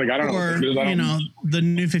 And he was like, I don't know. The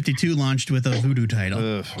New 52 launched with a Voodoo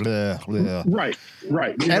title. Right.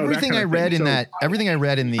 Everything I read in the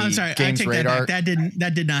I'm sorry, Games Radar that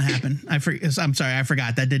did not happen. I'm sorry, I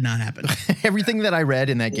forgot that did not happen. Everything that I read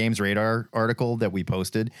in that Games Radar article that we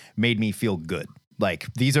posted made me feel good.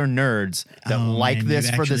 Like, these are nerds that like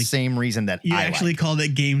this for the same reason that I actually called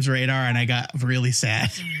it Games Radar, and I got really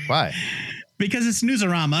sad. Why? Because it's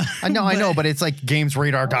Newsarama. I know, but it's like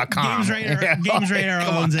GamesRadar.com. Games Radar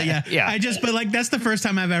owns it. Yeah. But like that's the first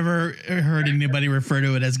time I've ever heard anybody refer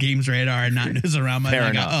to it as Games Radar and not Newsarama.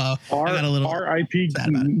 Fair enough. I got a little RIP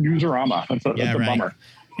Newsarama. That's a bummer.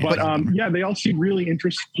 But they all seem really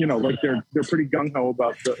interested. Like they're pretty gung ho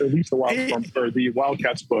about at least the Wildstorm or the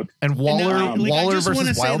Wildcats book. And Waller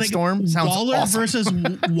versus Wildstorm sounds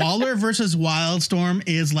awesome. Waller versus Wildstorm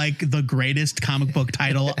is like the greatest comic book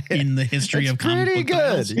title in the history of comic book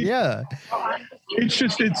titles. Yeah.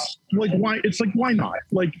 It's like why not?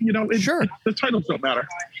 Like the titles don't matter.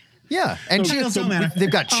 Yeah, and they've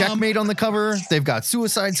got Checkmate on the cover. They've got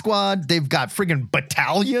Suicide Squad. They've got friggin'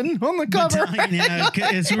 Battalion on the cover.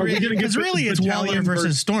 It's Waller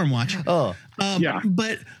versus Stormwatch.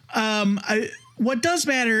 But what does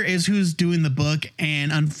matter is who's doing the book,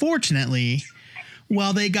 and unfortunately,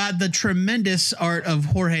 while they got the tremendous art of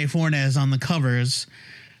Jorge Fornes on the covers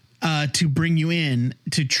to bring you in,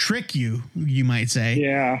 to trick you, you might say.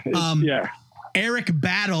 Eric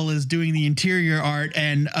Battle is doing the interior art,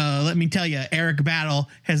 and let me tell you, Eric Battle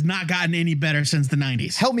has not gotten any better since the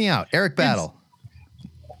 90s. Help me out, Eric Battle.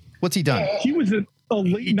 What's he done? He was a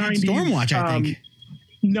late 90s Stormwatch, I think.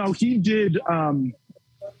 No, he did a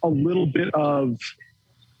little bit of.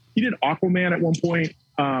 He did Aquaman at one point,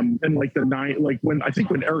 and like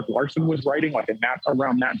when Eric Larson was writing, like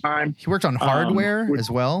around that time. He worked on Hardware as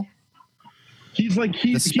well. He's kind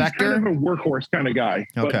of a workhorse kind of guy,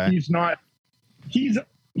 but he's not. He's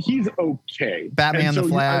okay. Batman, The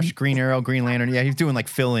Flash, Green Arrow, Green Lantern. Yeah, he's doing like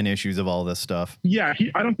fill-in issues of all this stuff. Yeah,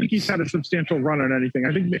 I don't think he's had a substantial run on anything.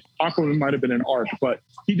 I think Aquaman might have been an arc, but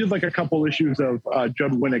he did like a couple issues of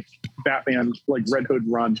Judd Winnick's Batman, like Red Hood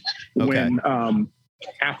run when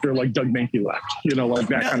after like Doug Mahnke left, like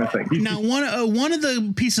that kind of thing. Now, one of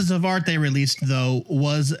the pieces of art they released though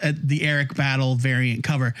was at the Eric Battle variant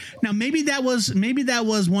cover. Now, maybe that was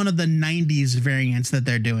one of the 90s variants that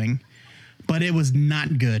they're doing. But it was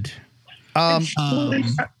not good.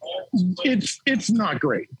 It's not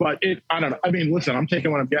great, but I don't know. I mean, listen, I'm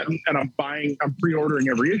taking what I'm getting, and I'm pre-ordering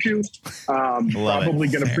every issue. Probably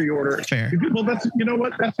going to pre-order. Fair. Well, that's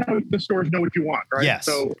that's how the stores know what you want, right? Yes,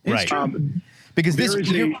 so right. Because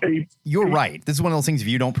you're right. This is one of those things. If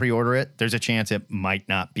you don't pre-order it, there's a chance it might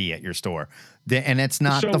not be at your store, and it's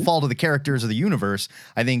not the fault of the characters of the universe.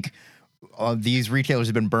 I think these retailers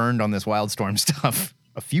have been burned on this Wildstorm stuff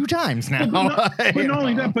a few times now. But not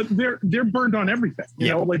only that, but they're burned on everything. You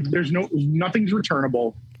know, like nothing's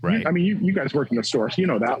returnable. Right. You guys work in the store, so you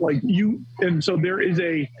know that. And so there is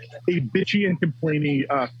a bitchy and complaining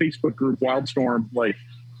Facebook group, Wildstorm, like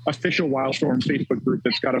official Wildstorm Facebook group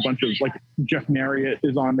that's got a bunch of like Jeff Marriott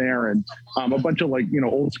is on there and a bunch of like,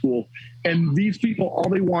 old school. And these people, all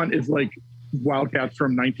they want is like Wildcats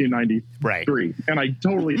from 1993. Right. And I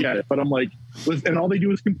totally get it. But I'm like, and all they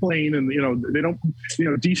do is complain and, they don't,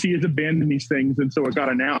 DC has abandoned these things. And so it got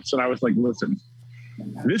announced. And I was like, listen,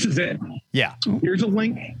 this is it. Yeah. Here's a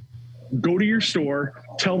link. Go to your store.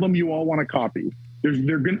 Tell them you all want a copy.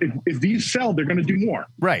 They're gonna if these sell, they're gonna do more.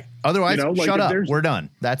 Right. Otherwise, shut up. We're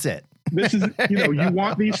done. That's it. This is you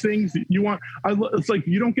want these things. It's like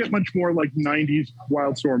you don't get much more like 90s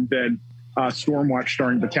Wildstorm than Stormwatch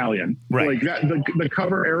starring Battalion. Right. Like that. The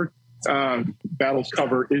cover, Eric Battles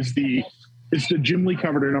cover is the Jim Lee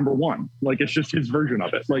cover to #1. Like it's just his version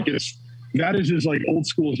of it. Like that is as like old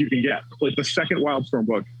school as you can get. Like the second Wildstorm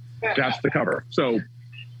book, that's the cover. So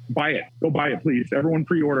buy it. Go buy it, please. Everyone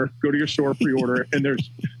pre-order. Go to your store, pre-order. And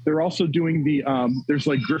they're also doing the there's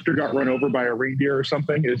like Grifter got run over by a reindeer or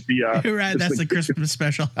something. Is the right? That's the Christmas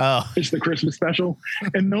special. Oh, it's the Christmas special.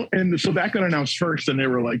 And so that got announced first, and they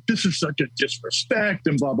were like, "This is such a disrespect,"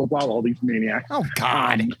 and blah blah blah. All these maniacs. Oh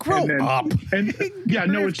God, grow up. And yeah,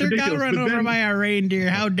 no, it's ridiculous. Got run over by a reindeer.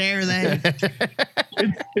 How dare they?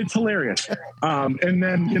 It's hilarious. And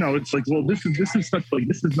then it's like, well, this is such like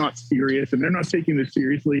this is not serious, and they're not taking this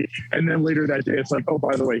seriously. And then later that day, it's like, oh,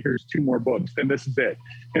 by the way, here's 2 more books, and this is it.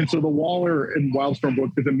 And so the Waller and Wildstorm book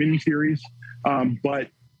is a miniseries, but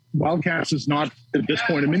Wildcats is not at this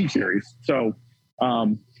point a miniseries. So,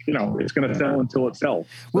 it's going to sell until it sells.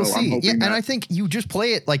 We'll see. Yeah, and I think you just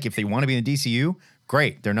play it like if they want to be in the DCU,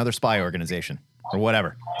 great. They're another spy organization or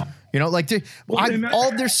whatever.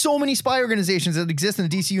 There's so many spy organizations that exist in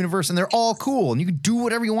the DC universe, and they're all cool, and you can do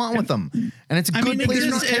whatever you want with them. And it's a good place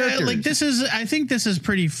for characters. I think this is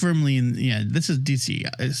pretty firmly this is DC.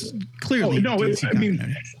 It's clearly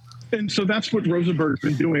DC. And so that's what Rosenberg's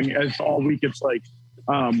been doing as all week. It's like,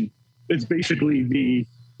 it's basically the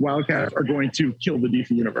Wildcats are going to kill the DC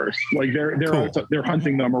universe. Like they're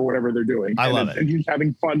hunting them or whatever they're doing. I love it. And he's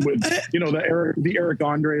having fun with, the Eric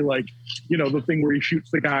Andre, like, the thing where he shoots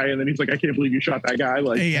the guy and then he's like, I can't believe you shot that guy.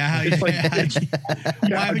 Like,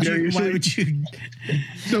 why would you?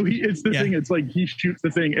 So it's the thing. It's like he shoots the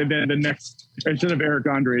thing and then the next, instead of Eric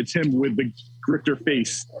Andre, it's him with the Grifter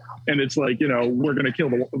face. And it's like, we're going to kill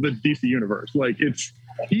the DC universe. Like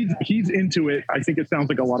he's into it. I think it sounds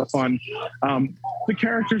like a lot of fun. The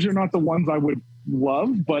characters are not the ones I would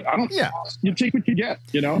love, but I don't. Yeah, you take what you get,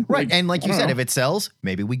 Right, and like you said, if it sells,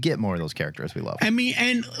 maybe we get more of those characters we love. I mean,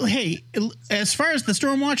 and hey, as far as the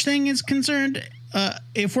Stormwatch thing is concerned,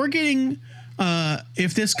 if we're getting,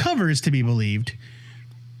 if this cover is to be believed,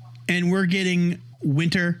 and we're getting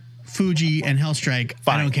Winter, Fuji, and Hellstrike,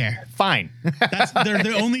 I don't care. Fine. They're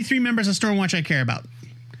the only 3 members of Stormwatch I care about.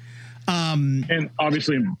 And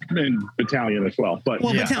obviously in Battalion as well. But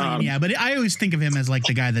Battalion, but I always think of him as like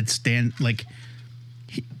the guy that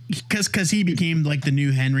because he became like the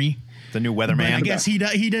new Henry, the new weatherman. But I guess he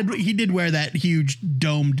did wear that huge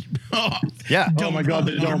domed. Oh my God,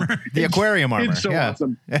 the aquarium armor. It's so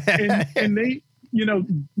awesome. And they,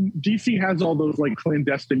 DC has all those like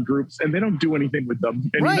clandestine groups, and they don't do anything with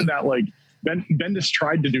them. And even that, like, Bendis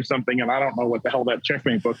tried to do something, and I don't know what the hell that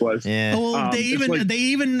Checkmate book was. Yeah. Well, they even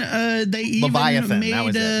Leviathan. Made, that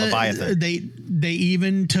was it. Leviathan. They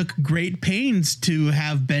even took great pains to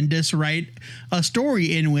have Bendis write a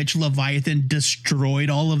story in which Leviathan destroyed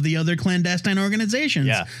all of the other clandestine organizations.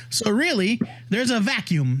 Yeah. So really, there's a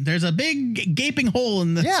vacuum. There's a big gaping hole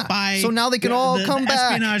in the spy. So now they can all come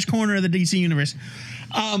back. Espionage corner of the DC universe.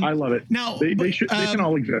 I love it. Now they can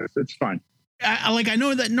all exist. It's fine. I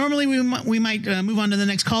know that normally we might move on to the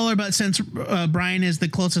next caller, but since Brian is the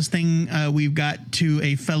closest thing we've got to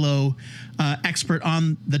a fellow expert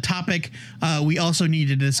on the topic, we also need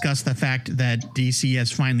to discuss the fact that DC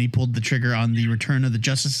has finally pulled the trigger on the Return of the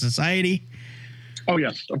Justice Society. Oh,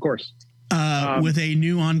 yes, of course. With a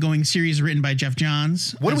new ongoing series written by Jeff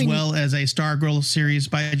Johns, as well as a Stargirl series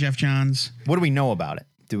by Jeff Johns. What do we know about it?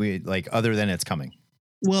 Do we other than it's coming?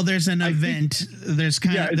 Well, there's an event. There's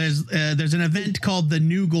an event called the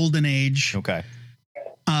New Golden Age. Okay.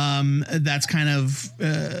 That's kind of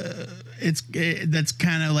that's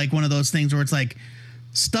kind of like one of those things where it's like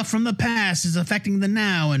stuff from the past is affecting the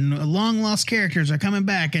now, and long lost characters are coming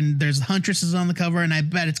back, and there's Huntresses on the cover, and I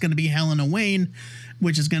bet it's going to be Helena Wayne,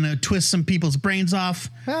 which is going to twist some people's brains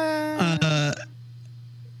off. But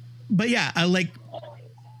yeah,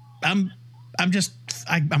 I'm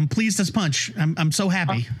pleased as punch. I'm so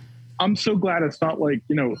happy. I'm so glad it's not like,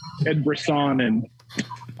 Ed Brisson and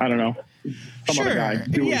I don't know. some other guy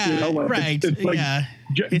do it. You know, like, right. It's like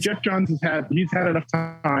Jeff Johns he's had enough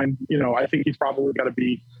time. You know, I think he's probably got to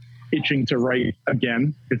be itching to write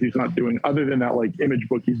again because he's not doing, other than that like image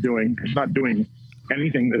book he's not doing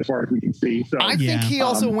anything as far as we can see. So I think he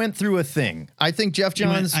also went through a thing. I think Jeff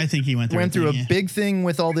Johns he went through a big thing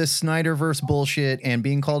with all this Snyderverse bullshit and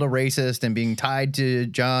being called a racist and being tied to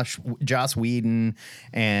Joss Whedon,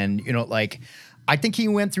 and you know, like, I think he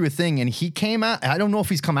went through a thing and he came out. I don't know if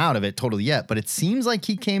he's come out of it totally yet, but it seems like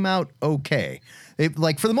he came out okay.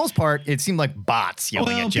 Like, for the most part, it seemed like bots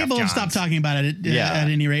yelling at Jeff Johns. People have stopped talking about it at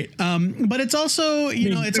any rate. But it's also,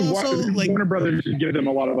 like Warner Brothers should give them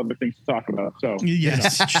a lot of other things to talk about. So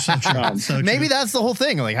yes, so true. So true. Maybe that's the whole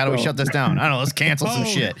thing. Like, how do we shut this down? I don't know. Let's cancel some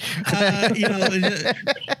shit.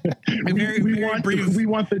 We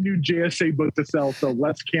want the new JSA book to sell, so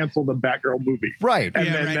let's cancel the Batgirl movie. Right. And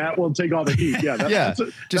then that will take all the heat. Yeah.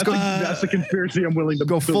 That's a conspiracy I'm willing to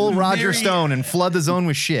go full Roger Stone and flood the zone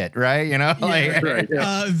with shit. Right. You know. Right.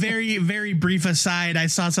 Yeah. Very, very brief aside. I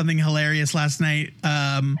saw something hilarious last night.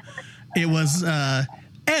 It was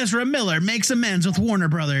Ezra Miller makes amends with Warner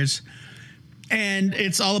Brothers. And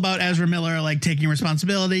it's all about Ezra Miller, like, taking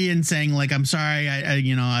responsibility and saying, like, I'm sorry,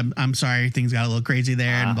 I'm sorry, things got a little crazy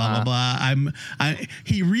there, and blah, blah, blah.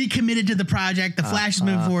 He recommitted to the project. The Flash is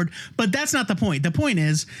moving forward. But that's not the point. The point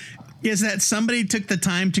is that somebody took the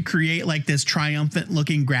time to create, like, this triumphant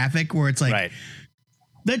looking graphic where it's like, right.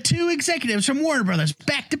 The two executives from Warner Brothers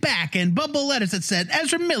back to back, and bubble letters that said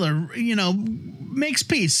Ezra Miller, makes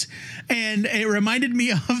peace. And it reminded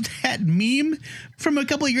me of that meme from a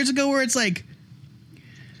couple of years ago where it's like,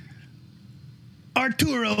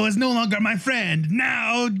 Arturo is no longer my friend.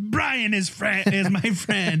 Now Brian is my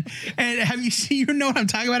friend. And have you seen? You know what I'm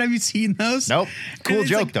talking about? Have you seen those? Nope. Cool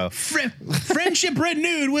joke, like, though. Friendship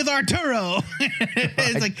renewed with Arturo.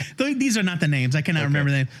 It's like, these are not the names. I cannot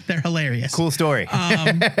remember them. They're hilarious. Cool story.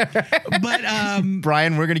 But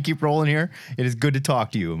Brian, we're gonna keep rolling here. It is good to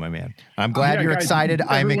talk to you, my man. I'm glad you're excited.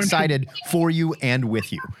 I'm excited for you and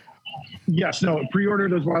with you. Yes, no, pre-order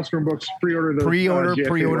those Wildstorm books. Pre-order those.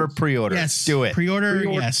 Pre-order. Yes, do it. Pre-order.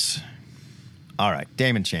 Yes. All right,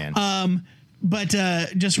 Damon Chan. But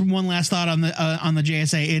just one last thought on the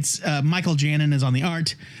JSA. It's Michael Janin is on the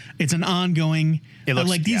art. It's an ongoing. It looks,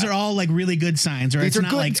 like these are all like really good signs, or these it's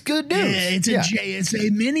not good, like it's good news. It's a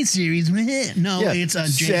JSA miniseries. No, it's a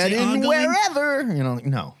JSA set in ongoing. Wherever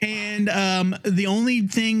no. And the only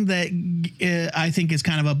thing that I think is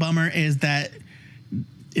kind of a bummer is that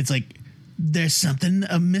it's like, there's something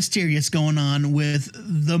mysterious going on with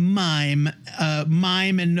the mime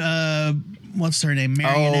and what's her name?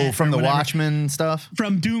 Marionette. Oh, from the Watchmen stuff?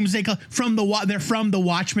 From Doomsday. They're from the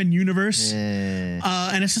Watchmen universe.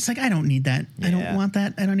 And it's just like, I don't need that. Yeah. I don't want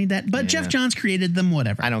that. I don't need that. But Jeff Johns created them,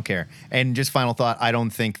 whatever. I don't care. And just final thought, I don't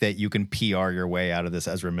think that you can PR your way out of this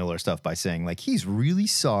Ezra Miller stuff by saying, like, he's really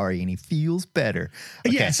sorry and he feels better.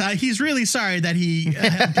 Okay. Yes, he's really sorry that he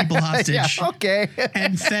had people hostage. Okay.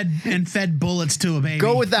 and fed bullets to a baby.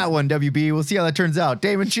 Go with that one, WB. We'll see how that turns out.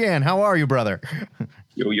 Damon Chan, how are you, brother?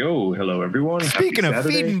 Yo, hello everyone. Speaking of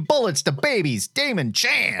feeding bullets to babies, Damon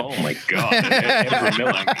Chan. Oh my God, Ezra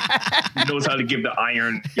Miller knows how to give the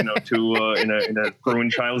iron, to in a growing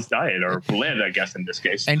child's diet, or lead, I guess in this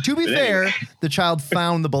case. And to be fair, the child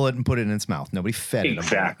found the bullet and put it in its mouth. Nobody fed it.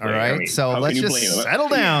 Exactly. All right, so let's just settle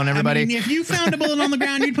down, everybody. I mean, if you found a bullet on the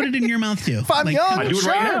ground, you'd put it in your mouth too. If I'm young, I do it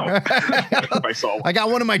right now. If I saw one. I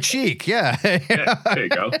got one in my cheek. Yeah. There you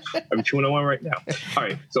go. I'm chewing on one right now. All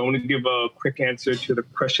right, so I'm going to give a quick answer to the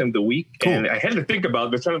question of the week. Cool. And I had to think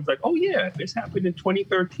about this. I was like, oh yeah, this happened in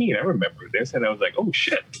 2013. I remember this. And I was like, oh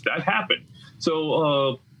shit, that happened.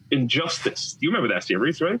 So Injustice. Do you remember that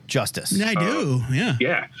series, right? Justice. I do. Yeah.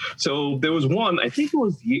 Yeah. So there was one, I think it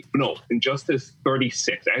was, Injustice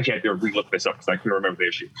 36. I actually had to relook this up because I couldn't remember the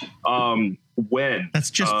issue. When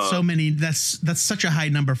that's just so many. That's such a high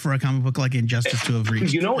number for a comic book like Injustice to have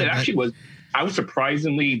reached. It actually was. I was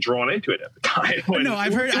surprisingly drawn into it at the time. No,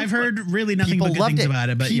 I've heard really nothing but good things about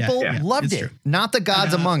it. But people loved it. True. Not the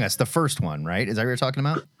Gods Among Us, the first one, right? Is that what you're talking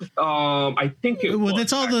about? I think it was.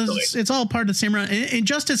 That's all it's all part of the same run.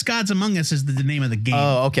 Injustice Gods Among Us is the name of the game.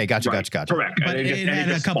 Oh, okay, gotcha. Correct. But it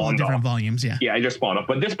had a couple of different volumes. Yeah. Yeah, I just spawned off.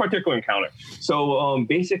 But this particular encounter. So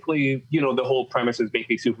basically, the whole premise is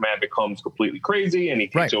basically Superman becomes completely crazy and he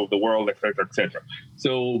takes over the world, et cetera, et cetera.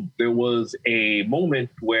 So there was a moment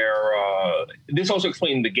where this also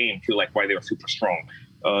explained the game too, like why they were super strong.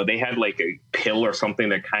 They had like a pill or something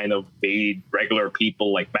that kind of made regular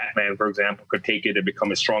people, like Batman, for example, could take it and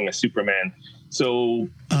become as strong as Superman. So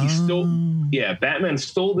Batman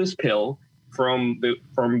stole this pill from the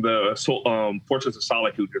Fortress of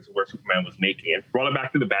Solitude, is where Superman was making it. Brought it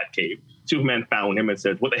back to the Batcave. Superman found him and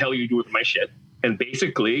said, "What the hell are you doing with my shit?" And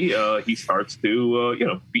basically, he starts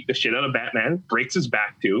to beat the shit out of Batman, breaks his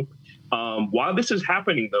back too. While this is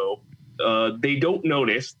happening, though, they don't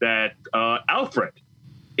notice that Alfred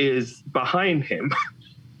is behind him.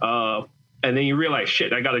 And then you realize,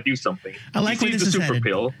 shit, I got to do something. I like he sees the super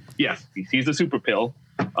pill. Yes, he sees the super pill.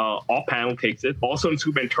 Off panel takes it. All of a sudden,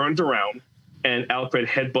 Superman turns around, and Alfred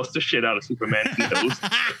headbutts the shit out of Superman's nose,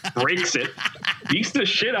 breaks it, beats the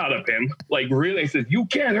shit out of him. Like, really says, "You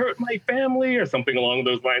can't hurt my family," or something along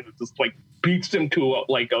those lines. It just like beats him to a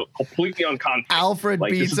completely unconscious. Alfred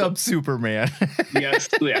beats up Superman. yes,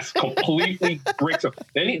 completely breaks up.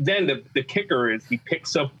 Then the kicker is he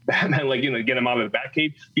picks up Batman, get him out of the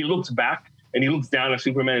Batcave. He looks back. And he looks down at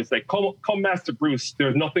Superman and is like, come, Master Bruce,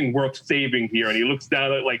 there's nothing worth saving here. And he looks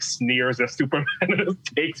down at sneers at Superman and just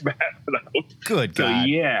takes Batman out. Good God. So,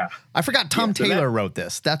 yeah. I forgot Tom Taylor wrote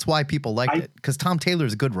this. That's why people liked it. Because Tom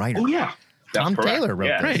Taylor's a good writer. Oh, yeah. Tom Taylor wrote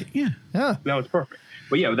this. Right, yeah. That was perfect.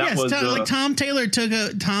 But yeah, that was... Tom Taylor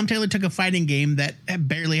took a fighting game that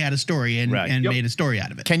barely had a story and made a story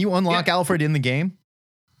out of it. Can you unlock Alfred in the game?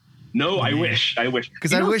 No, I wish.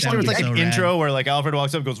 Because I wish there was an intro where Alfred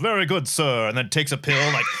walks up and goes, "Very good, sir," and then takes a pill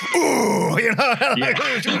ooh,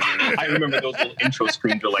 I remember those little intro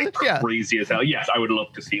screens are crazy as hell. Yes, I would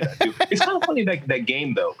love to see that too. It's kind of funny that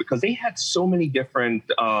game though, because they had so many different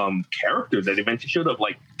characters that eventually showed up,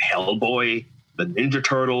 like Hellboy, the Ninja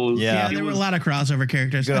Turtles. Yeah, there were a lot of crossover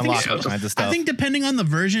characters. I think depending on the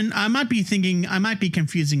version, I might be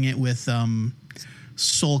confusing it with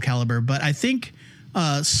Soul Calibur, but I think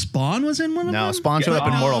Spawn was in one of them? No, Spawn showed up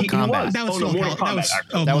in Mortal Kombat. That was Mortal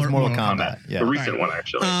Kombat. That was Mortal Kombat. Yeah. The recent one,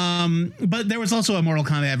 actually. But there was also a Mortal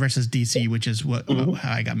Kombat versus DC, which is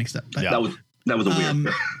how I got mixed up. But, that was a weird.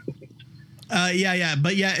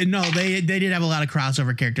 They did have a lot of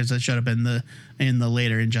crossover characters that showed up in the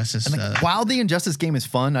later Injustice. While the Injustice game is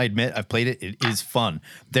fun, I admit I've played it. It is fun.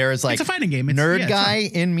 There is it's a fighting game. Nerd guy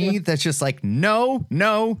in me that's just like, no,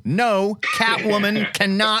 Catwoman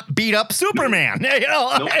cannot beat up Superman.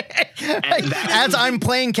 As I'm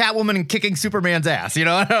playing Catwoman and kicking Superman's ass.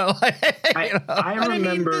 I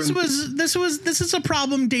remember this is a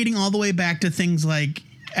problem dating all the way back to things like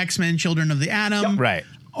X-Men: Children of the Atom. Right.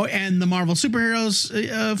 And the Marvel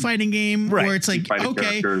superheroes fighting game, where it's like,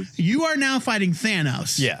 okay, you are now fighting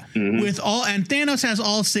Thanos. Yeah. And Thanos has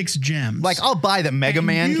all 6 gems. Like, I'll buy that Mega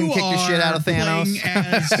Man can kick the shit out of Thanos.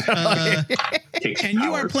 And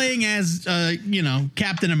you are playing as,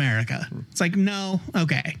 Captain America. It's like, no,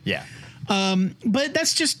 okay. Yeah. But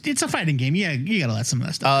that's just, it's a fighting game. Yeah, you gotta let some of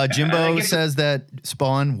that stuff. Jimbo says that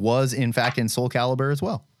Spawn was, in fact, in Soul Calibur as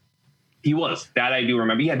well. He was. That I do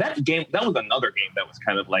remember. Yeah, that was another game that was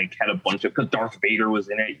kind of had a bunch of, because Darth Vader was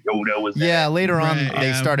in it, Yoda was in it. Yeah, later on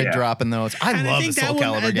they started dropping those. I love the Soul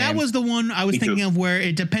Calibur games. That was the one I was thinking of where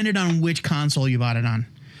it depended on which console you bought it on.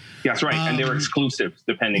 Yeah, that's right. And they were exclusives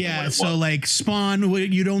depending on what it was. So like Spawn,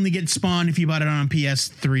 you'd only get Spawn if you bought it on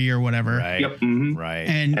PS3 or whatever. Right. Yep. Mm-hmm. Right.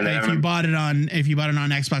 And if you bought it on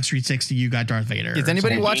Xbox 360, you got Darth Vader. Is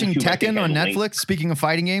anybody watching Tekken on Netflix? Speaking of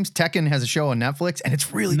fighting games, Tekken has a show on Netflix and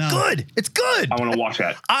it's really good. It's good. I want to watch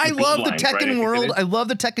that. I love the Tekken world. I love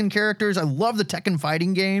the Tekken characters. I love the Tekken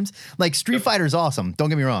fighting games. Like Street Fighter is awesome. Don't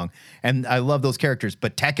get me wrong. And I love those characters,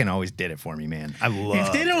 but Tekken always did it for me, man. I love.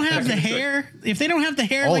 If they don't have the hair,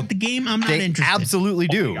 like the game, I'm not interested. Absolutely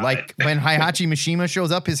do. Like when Heihachi Mishima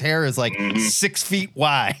shows up, his hair is like 6 feet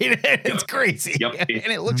wide. It's crazy. Yep.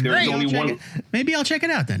 And it looks great. Maybe I'll check it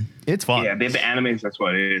out then. It's fun. Yeah, the anime, that's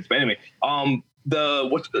what it is. But anyway, so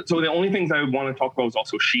the only things I want to talk about is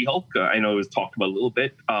also She-Hulk. I know it was talked about a little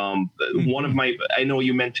bit. One of my, I know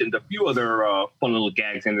you mentioned a few other fun little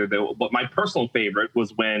gags in there, but my personal favorite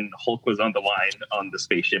was when Hulk was on the line on the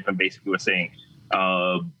spaceship and basically was saying,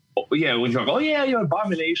 when you're like,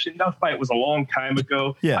 Abomination, that fight was a long time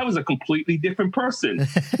ago. Yeah. I was a completely different person,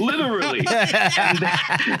 literally. and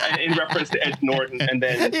in reference to Ed Norton. And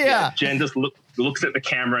then Jen just looks at the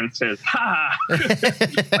camera and says, ha!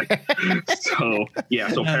 So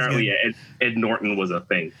apparently Ed Norton was a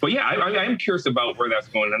thing. But yeah, I'm curious about where that's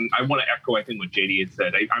going. And I want to echo, I think, what JD had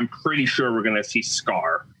said. I'm pretty sure we're going to see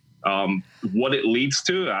Scar. What it leads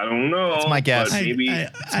to, I don't know. It's my guess. Maybe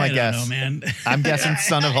it's my guess. I don't know, man. I'm guessing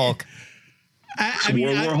Son of Hulk.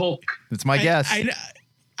 World War Hulk. It's my guess.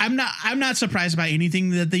 I'm not surprised by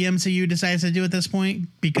anything that the MCU decides to do at this point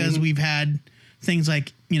because we've had things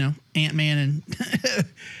like Ant-Man and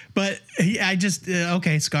but I just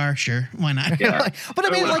okay, Scar, sure, why not? Yeah. But I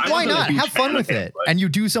mean, why not? Have fun with it. And you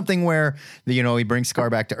do something where he brings Scar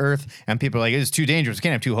back to Earth, and people are like, it's too dangerous. We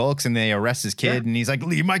can't have two Hulks, and they arrest his kid, and he's like,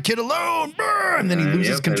 leave my kid alone, and then he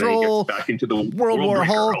loses control. Back into the World War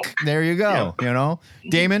Hulk. There you go.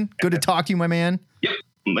 Damon, good to talk to you, my man. Yep.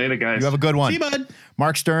 Later, guys. You have a good one. See you, bud.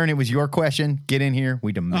 Mark Stern, it was your question. Get in here.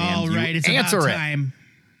 We demand it's answer about it. Time.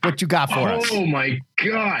 What you got for us? Oh my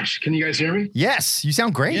gosh. Can you guys hear me? Yes. You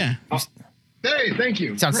sound great. Yeah. Hey, thank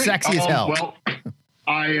you. Sounds sexy as hell. Well,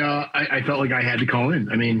 I felt like I had to call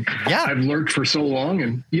in. I mean, I've lurked for so long,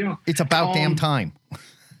 and it's about damn time.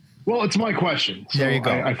 Well, it's my question. So there you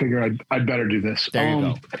go. I figure I'd better do this. There you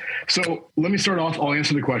go. So let me start off. I'll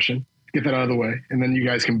answer the question, get that out of the way, and then you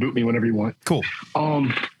guys can boot me whenever you want. Cool.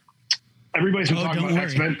 Everybody's been talking about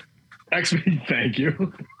X-Men. Thank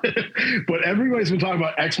you. But everybody's been talking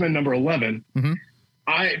about X-Men number 11. Mm-hmm.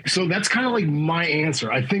 So that's kind of like my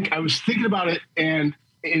answer. I think I was thinking about it, and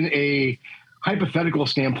in a hypothetical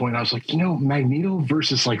standpoint, I was like, Magneto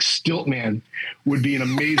versus like Stiltman would be an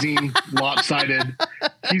amazing lopsided.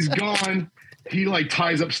 He's gone. He like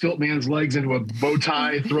ties up Stiltman's legs into a bow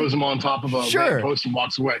tie, throws him on top of a lamppost and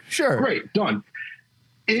walks away. Sure. Great. Done.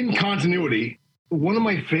 In continuity, one of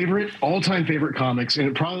my all-time favorite comics, and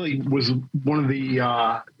it probably was one of the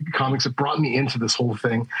comics that brought me into this whole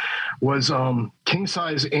thing, was King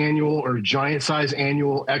Size Annual or Giant Size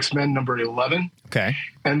Annual X-Men number 11. Okay.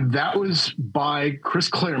 And that was by Chris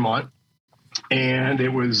Claremont, and it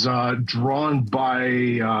was drawn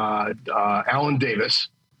by Alan Davis.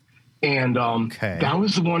 And that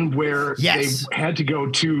was the one where they had to go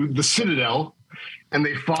to the Citadel, and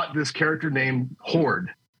they fought this character named Horde.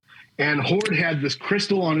 And Horde had this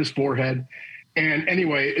crystal on his forehead. And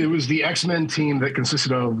anyway, it was the X-Men team that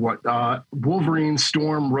consisted of Wolverine,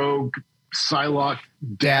 Storm, Rogue, Psylocke,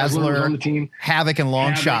 Dazzler was on the team. Havoc and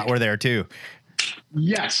Longshot were there too.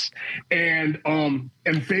 Yes. And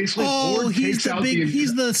basically Horde he's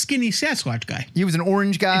the skinny Sasquatch guy. He was an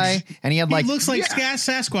orange guy, and he had he looks like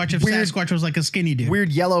Sasquatch if Sasquatch was like a skinny dude. Weird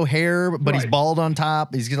yellow hair, but he's bald on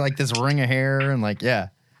top. He's got like this ring of hair and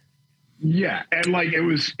Yeah, and like it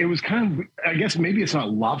was kind of, I guess maybe it's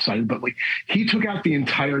not lopsided, but like he took out the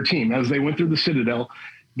entire team as they went through the Citadel.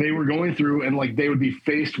 They were going through, and like they would be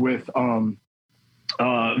faced with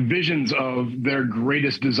visions of their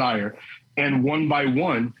greatest desire, and one by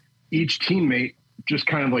one, each teammate just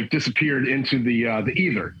kind of like disappeared into the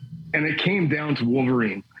ether, and it came down to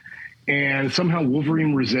Wolverine, and somehow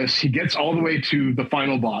Wolverine resists. He gets all the way to the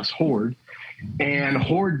final boss, Horde, and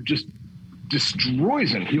Horde just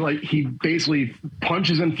destroys him. He basically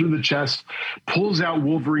punches him through the chest, pulls out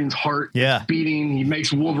Wolverine's heart, beating. He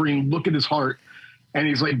makes Wolverine look at his heart, and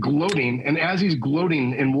he's like gloating. And as he's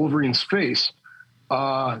gloating in Wolverine's face,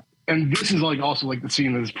 and this is like also like the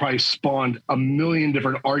scene that has probably spawned a million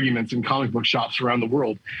different arguments in comic book shops around the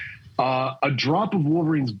world. A drop of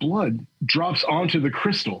Wolverine's blood drops onto the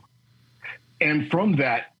crystal, and from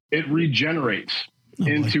that it regenerates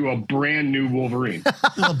into a brand new Wolverine.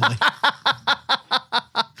 Oh boy.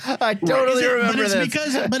 I totally remember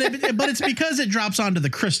this. But it's because it drops onto the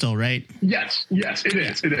crystal, right? Yes,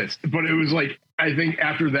 it is. But it was like, I think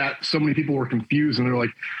after that, so many people were confused, and they're like,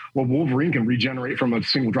 well, Wolverine can regenerate from a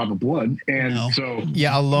single drop of blood. And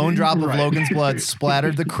a lone drop of Logan's blood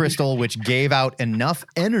splattered the crystal, which gave out enough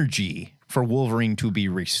energy for Wolverine to be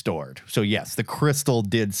restored. So yes, the crystal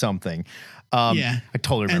did something. I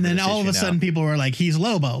totally remember. And then all of a sudden people were like, he's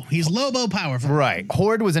Lobo. He's Lobo powerful. Right.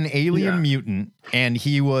 Horde was an alien mutant, and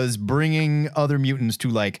he was bringing other mutants to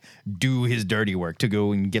like do his dirty work, to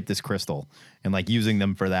go and get this crystal and like using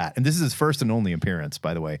them for that. And this is his first and only appearance,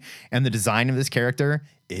 by the way. And the design of this character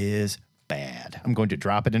is bad. I'm going to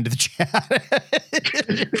drop it into the chat.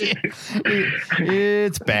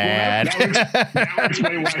 It's bad. That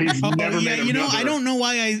explains why he's never made I don't know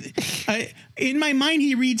why I in my mind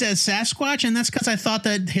he reads as Sasquatch, and that's because I thought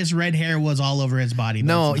that his red hair was all over his body.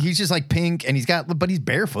 No, he's just like pink, and but he's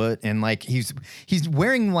barefoot, and like he's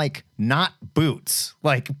wearing like not boots,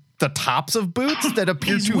 like the tops of boots that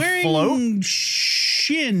appear to float.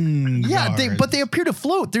 Shin guards. But they appear to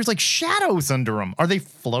float. There's like shadows under them. Are they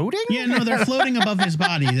floating? Yeah, no, they're floating above his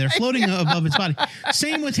body. They're floating above his body.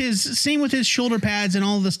 Same with his shoulder pads and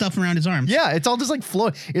all of the stuff around his arms. Yeah, it's all just like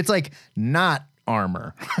float. It's like not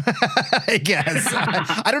armor, I guess.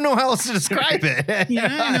 I don't know how else to describe it.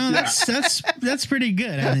 Yeah, no, that's pretty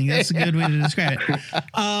good. I think that's a good way to describe it.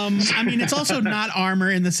 I mean, it's also not armor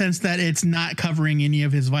in the sense that it's not covering any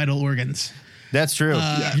of his vital organs. That's true.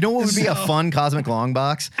 You know what would be a fun cosmic long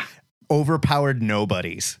box? overpowered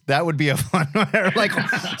nobodies. That would be a fun one. Like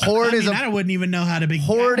Horde I wouldn't even know how to begin.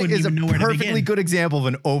 Horde is a perfectly good example of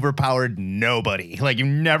an overpowered nobody. Like you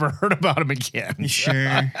never heard about him again.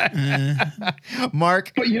 Sure.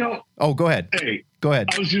 Mark. But oh, go ahead. Hey, go ahead.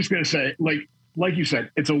 I was just going to say, like you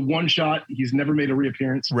said, it's a one shot. He's never made a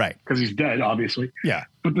reappearance. Right. Because he's dead, obviously. Yeah.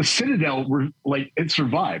 But the Citadel it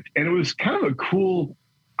survived. And it was kind of a cool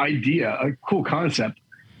idea, a cool concept.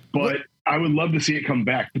 But I would love to see it come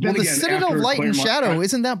back. But then the Citadel of Light and Shadow,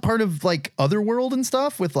 isn't that part of like Otherworld and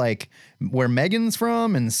stuff with like where Megan's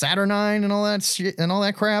from and Saturnine and all that shit and all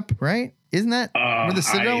that crap, right? Isn't that where the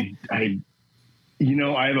Citadel?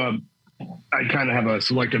 I kind of have a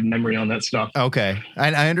selective memory on that stuff. Okay.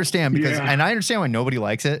 I understand and I understand why nobody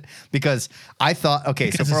likes it because I thought,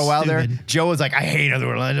 so for a while there, Joe was like, I hate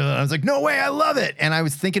Otherworld. I was like, no way, I love it. And I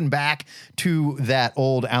was thinking back to that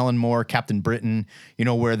old Alan Moore, Captain Britain,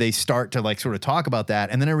 where they start to like sort of talk about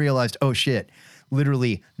that. And then I realized, oh shit,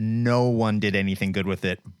 literally no one did anything good with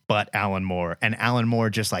it but Alan Moore. And Alan Moore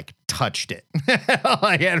just like touched it.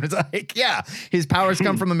 It was like, yeah, his powers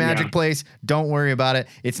come from a magic place. Don't worry about it.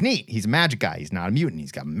 It's neat. He's a magic guy. He's not a mutant.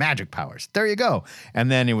 He's got magic powers. There you go.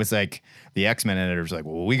 And then it was like the X-Men editor was like,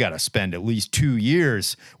 well, we got to spend at least 2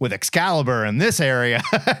 years with Excalibur in this area.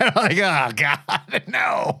 Like, oh God,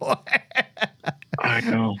 no. I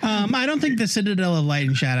know. I don't think the Citadel of Light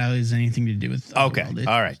and Shadow has anything to do with Otherworld.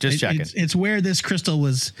 Okay. All right. Just checking. It's where this crystal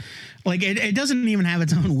was. Like it doesn't even have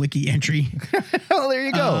its own wiki entry. Oh, there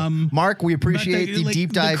you go. Mark, we appreciate the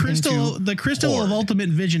deep dive into the Crystal Horde. of Ultimate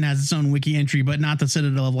Vision has its own wiki entry, but not the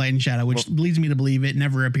Citadel of Light and Shadow, which leads me to believe it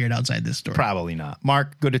never appeared outside this story. Probably not.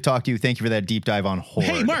 Mark, good to talk to you. Thank you for that deep dive on Horde.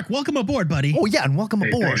 Hey, Mark, welcome aboard, buddy. Oh, yeah, and welcome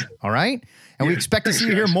aboard. Thanks. All right? And we expect to see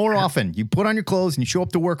you here more often. You put on your clothes and you show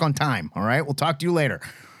up to work on time. All right? We'll talk to you later.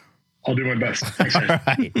 I'll do my best. Thanks, all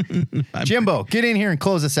right. Jimbo, get in here and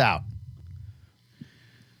close us out.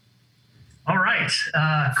 All right.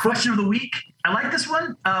 Question of the week. I like this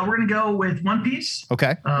one. We're going to go with One Piece.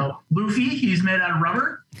 Okay. Luffy, he's made out of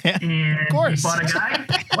rubber. Yeah, and of course. He fought a guy.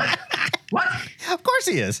 What? Of course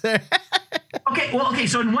he is. Okay.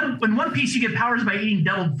 So in One Piece, you get powers by eating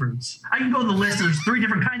devil fruits. I can go to the list. There's 3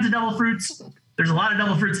 different kinds of devil fruits. There's a lot of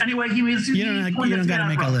devil fruits. Anyway, you don't got to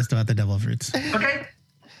make a list about the devil fruits. Okay.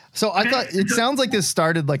 So I thought it sounds like this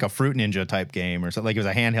started like a Fruit Ninja type game or something. Like it was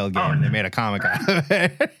a handheld game. And they made a comic out of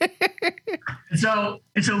it. So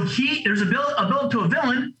there's a build to a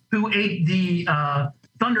villain who ate the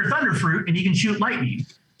thunder fruit, and he can shoot lightning.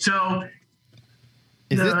 So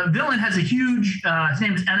the villain has a huge, his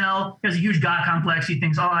name is NL. He has a huge god complex. He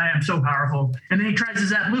thinks, I am so powerful. And then he tries to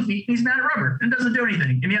zap Luffy. And he's mad at rubber and doesn't do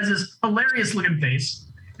anything. And he has this hilarious looking face.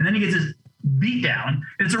 And then he gets his beat down.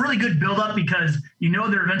 And it's a really good build up because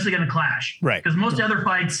they're eventually going to clash. Right. Because most other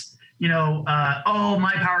fights,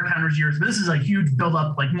 my power counters yours. But this is a huge build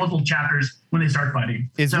up, like multiple chapters when they start fighting.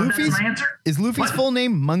 That's my answer. Is Luffy's full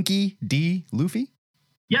name Monkey D. Luffy?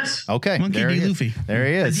 Yes. Okay. Monkey D. Luffy. There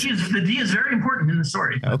he is. The D is very important in the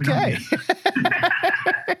story. Okay.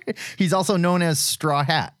 He's also known as Straw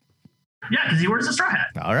Hat. Yeah, because he wears a straw hat.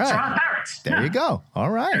 All right. Straw Hat Pirates. There you go. All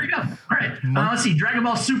right. There you go. All right. Let's see. Dragon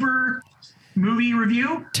Ball Super movie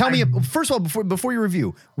review. Tell me, first of all, before you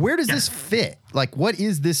review, where does this fit? Like, what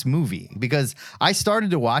is this movie? Because I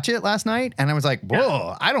started to watch it last night and I was like,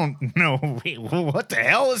 whoa, I don't know what the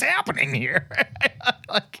hell is happening here.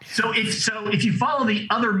 So if you follow the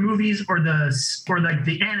other movies or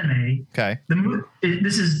the anime, okay,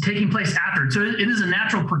 this is taking place after. So it is a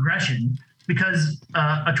natural progression because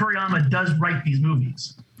Toriyama does write these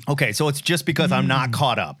movies. Okay, so it's just because I'm not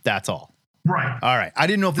caught up. That's all. Right. All right. I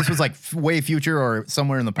didn't know if this was like way future or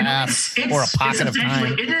somewhere in the past or a pocket of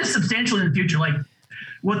time. It is substantially in the future. Like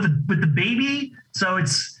with the baby. So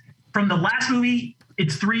it's from the last movie.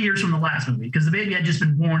 It's 3 years from the last movie because the baby had just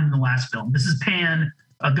been born in the last film. This is Pan,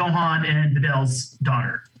 Gohan, and Vidal's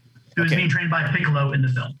daughter, who is being trained by Piccolo in the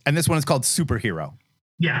film. And this one is called Superhero.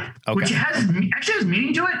 Yeah. Okay. Which actually has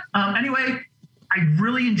meaning to it. Anyway, I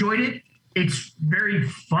really enjoyed it. It's very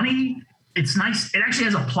funny. It's nice. It actually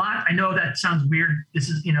has a plot. I know that sounds weird. This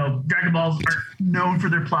is, Dragon Balls are known for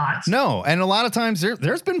their plots. No. And a lot of times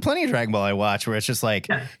there's been plenty of Dragon Ball I watch where it's just like,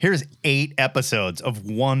 here's 8 episodes of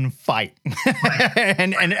one fight. Right.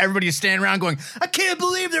 and everybody's standing around going, I can't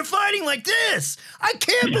believe they're fighting like this. I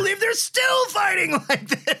can't believe they're still fighting like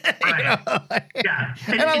this. Right. Yeah.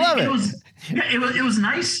 And I love it. It was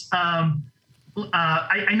nice. I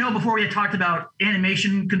know before we had talked about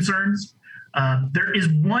animation concerns. There is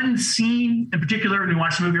one scene in particular when you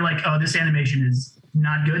watch the movie, you're like, oh, this animation is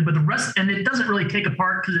not good. But the rest, and it doesn't really take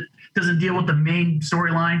apart because it doesn't deal with the main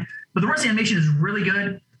storyline. But the rest of the animation is really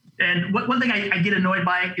good. And one thing I get annoyed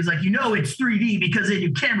by is like, it's 3D because they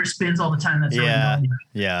do camera spins all the time. That's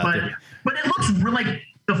yeah. But it looks really like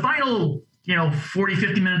the final 40,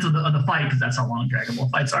 50 minutes of the fight, because that's how long Dragon Ball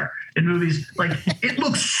fights are in movies. Like, it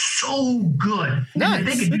looks so good. Nice. And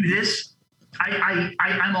if they can do this,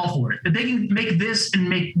 I'm all for it. If they can make this and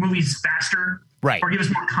make movies faster, right, or give us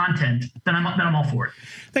more content, then I'm all for it.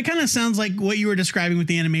 That kind of sounds like what you were describing with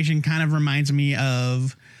the animation. Kind of reminds me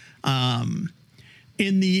of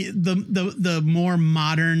in the more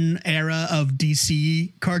modern era of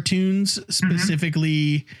DC cartoons,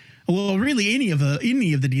 specifically. Well, really any of the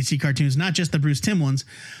DC cartoons, not just the Bruce Timm ones,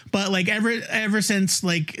 but like ever since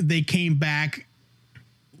like they came back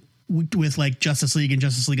with like Justice League and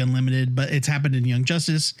Justice League Unlimited, but it's happened in Young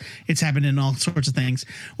Justice, it's happened in all sorts of things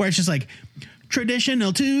where it's just like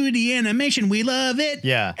traditional 2D animation, we love it.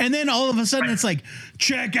 Yeah. And then all of a sudden it's like,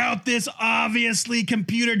 check out this obviously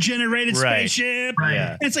computer generated spaceship. Right.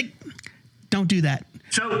 Yeah. And it's like, don't do that.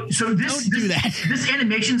 So this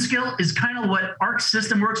animation skill is kind of what Arc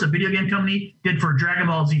System Works, a video game company, did for Dragon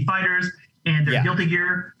Ball Z Fighters and their Guilty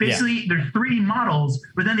Gear. Basically, they're 3D models,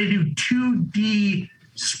 but then they do 2D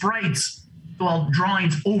sprites,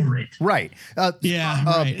 drawings over it. Right.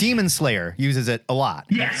 Demon Slayer uses it a lot.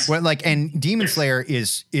 Yes. And Demon Slayer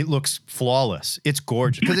it looks flawless. It's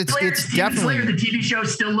gorgeous because it's definitely Slayer, the TV show,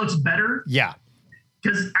 still looks better. Yeah.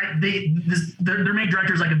 Because their main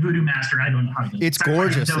director is like a voodoo master. I don't know how to do it. It's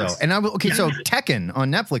gorgeous though. And so Tekken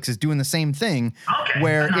on Netflix is doing the same thing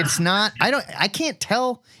where it's not, I can't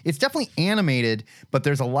tell. It's definitely animated, but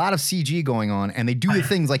there's a lot of CG going on, and they do the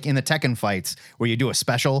things like in the Tekken fights where you do a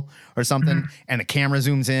special or something and the camera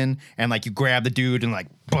zooms in and like you grab the dude and like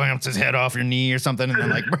bounce his head off your knee or something. And then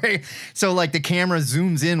like, so like the camera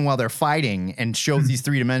zooms in while they're fighting and shows these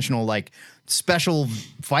 3-dimensional like special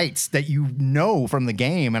fights that from the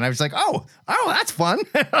game, and I was like, oh, that's fun.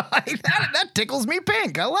 that tickles me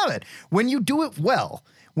pink. I love it when you do it well.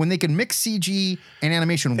 When they can mix CG and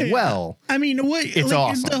animation well, I mean, it's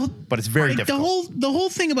awesome, but it's very difficult. The whole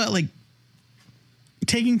thing about like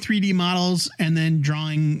taking 3D models and then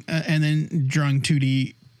drawing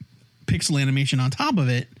 2D pixel animation on top of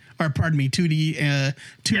it, or pardon me, 2D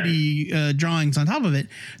drawings on top of it.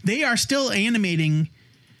 They are still animating.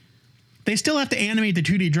 They still have to animate the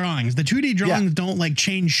 2D drawings. The 2D drawings don't like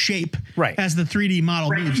change shape as the 3D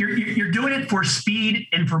model moves. You're doing it for speed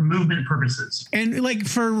and for movement purposes. And like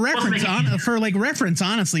for reference,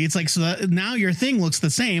 honestly, it's like so that now your thing looks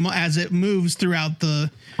the same as it moves throughout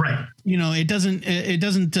the. Right. It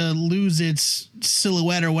doesn't lose its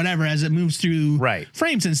silhouette or whatever as it moves through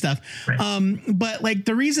frames and stuff. Right. But like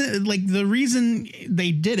the reason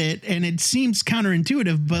they did it, and it seems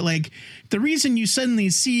counterintuitive, but like the reason you suddenly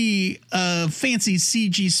see a fancy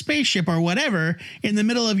CG spaceship or whatever in the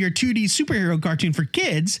middle of your 2D superhero cartoon for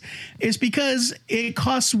kids is because it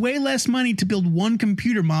costs way less money to build one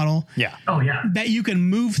computer model. Yeah. Oh yeah. That you can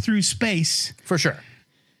move through space. For sure.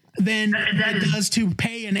 Than it does to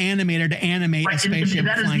pay an animator to animate a spaceship. And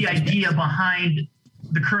that is the idea behind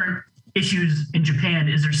the current issues in Japan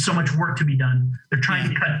is there's so much work to be done. They're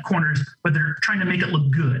trying to cut corners, but they're trying to make it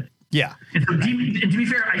look good. Yeah. And so, and to be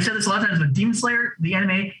fair, I said this a lot of times, but Demon Slayer, the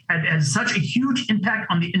anime, has such a huge impact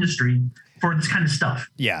on the industry for this kind of stuff.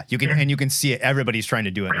 Yeah, you can see it. Everybody's trying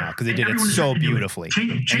to do it now because they did it so beautifully.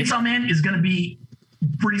 Chainsaw Man is going to be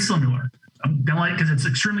pretty similar. I'm gonna like because it's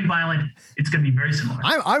extremely violent. It's gonna be very similar.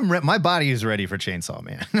 My body is ready for Chainsaw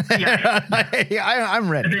Man. I'm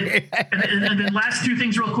ready. And then last two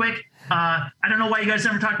things real quick. I don't know why you guys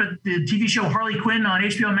never talked about the TV show Harley Quinn on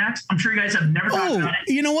HBO Max. I'm sure you guys have never talked about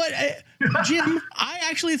it. You know what, Jim? I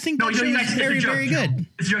actually think that show is very, very good.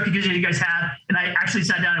 It's a joke because you guys have, and I actually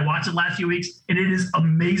sat down and watched it the last few weeks, and it is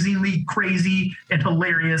amazingly crazy and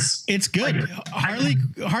hilarious. It's good.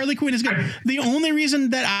 Harley Quinn is good. The only reason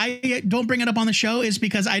that I don't bring it up on the show is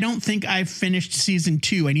because I don't think I've finished season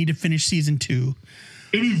 2. I need to finish season 2.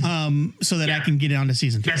 It is so that I can get it onto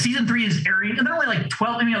season 3. Yeah, season 3 is airing, and they're only like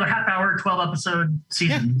 12. I mean, they're half hour, 12 episode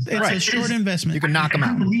seasons. Yeah, it's a short investment. You can knock them out. I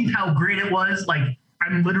can't believe how great it was. Like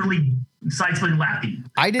I'm literally side-splitting laughing.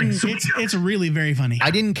 I didn't. Like, it's really very funny.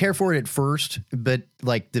 I didn't care for it at first, but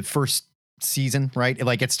like the first season, right?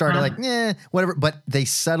 Like it started like whatever, but they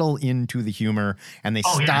settle into the humor and they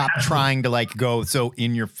stop trying to like go so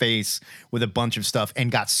in your face with a bunch of stuff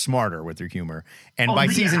and got smarter with their humor. And by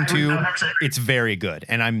season 2, it's very good.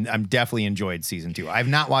 And I'm definitely enjoyed season 2. I've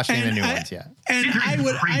not watched any of the new ones yet. And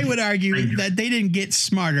I would argue that they didn't get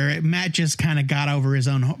smarter. Matt just kind of got over his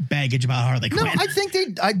own baggage about Harley Quinn. No, I think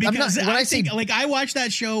they. I watched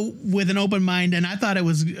that show with an open mind, and I thought it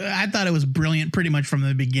was brilliant pretty much from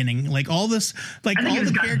the beginning. Like all this, like all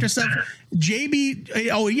the character stuff. JB,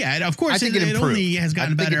 oh yeah, of course, I think it only has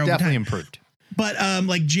gotten better over time. Definitely improved. But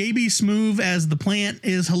like JB Smoove as the plant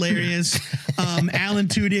is hilarious. Alan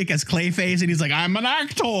Tudyk as Clayface, and he's like, "I'm an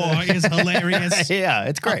actor," is hilarious. Yeah,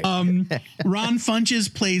 it's great. Ron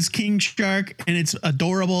Funches plays King Shark, and it's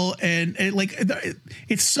adorable, and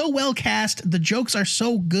it's so well cast. The jokes are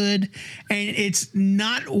so good, and it's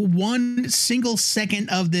not one single second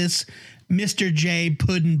of this Mr. J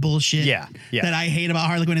pudding bullshit that I hate about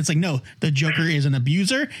Harley Quinn. It's like, no, the Joker is an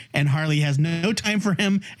abuser and Harley has no time for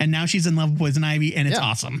him. And now she's in love with Poison Ivy and it's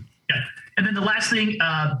awesome. Yeah. And then the last thing,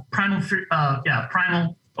 Primal.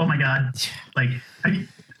 Oh my God. Like,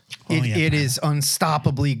 it is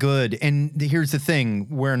unstoppably good. And here's the thing.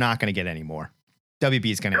 We're not going to get any more.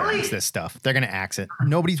 WB is going to axe this stuff. They're going to axe it.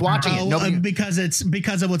 Nobody's watching it.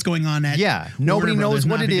 Because of what's going on at nobody knows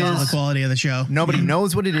what it is. The quality of the show. Nobody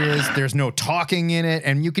knows what it is. There's no talking in it,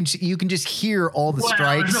 and you can just hear all the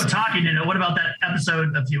strikes. There's no talking in it. What about that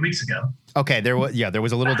episode a few weeks ago? Okay, there was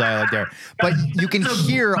a little dialogue there, but you can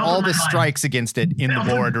hear all the strikes against it in the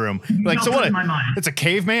boardroom. Like, so what? It's a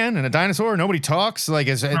caveman and a dinosaur. Nobody talks. Like,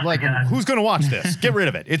 who's going to watch this? Get rid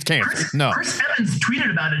of it. It's canceled. No. Chris Evans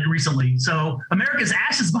tweeted about it recently. So America's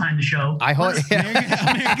ass is behind the show. I hope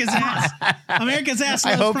America's ass. America's ass.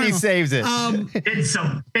 I hope he saves it. It's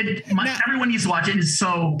everyone needs to watch it.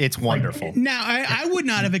 It's wonderful. Now, I would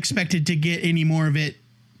not have expected to get any more of it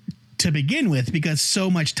to begin with, because so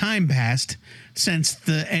much time passed since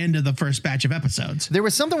the end of the first batch of episodes. There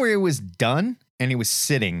was something where it was done and it was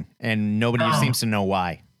sitting and nobody seems to know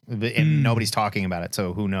why, and nobody's talking about it.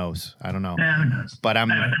 So who knows? I don't know. Yeah, who knows? But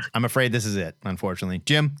I'm afraid this is it, unfortunately.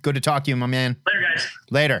 Jim, good to talk to you, my man. Later, guys.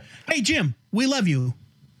 Later. Hey, Jim, we love you.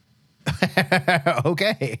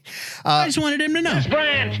 Okay. I just wanted him to know. Miss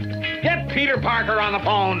Branch, get Peter Parker on the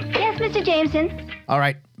phone. Yes, Mr. Jameson. All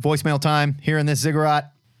right. Voicemail time here in this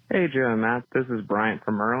Ziggurat. Hey, Joe and Matt. This is Bryant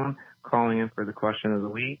from Maryland calling in for the question of the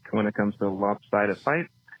week when it comes to lopsided fights.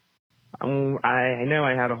 I know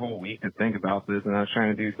I had a whole week to think about this, and I was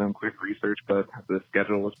trying to do some quick research, but the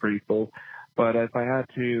schedule was pretty full. But if I had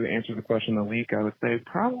to answer the question of the week, I would say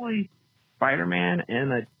probably Spider-Man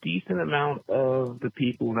and a decent amount of the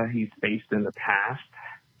people that he's faced in the past.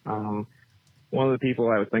 One of the people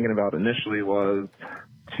I was thinking about initially was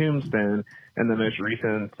Tombstone in the most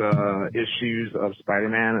recent issues of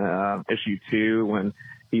Spider-Man, issue 2, when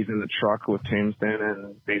he's in the truck with Tombstone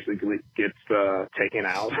and basically gets taken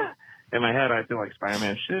out. In my head, I feel like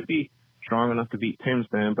Spider-Man should be strong enough to beat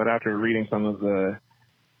Tombstone, but after reading some of the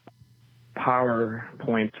power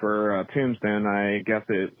points for Tombstone, I guess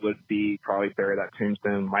it would be probably fair that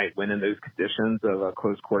Tombstone might win in those conditions of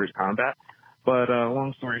close quarters combat. But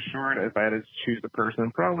long story short, if I had to choose a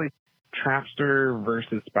person, probably Trapster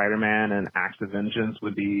versus Spider-Man and Axe of Vengeance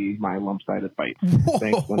would be my lump-sided fight. Whoa.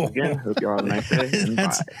 Thanks once again. Hope you all have a nice day. And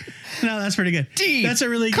bye. That's pretty good. That's a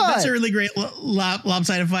really great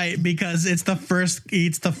lopsided fight, because it's the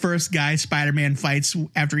first guy Spider-Man fights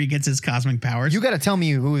after he gets his cosmic powers. You got to tell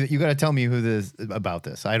me who this about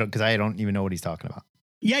this. I don't even know what he's talking about.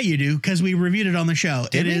 Yeah, you do, because we reviewed it on the show.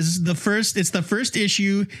 It's the first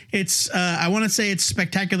issue. It's I want to say it's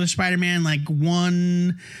Spectacular Spider-Man, like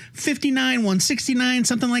 159, 169,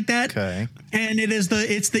 something like that. Okay. And it's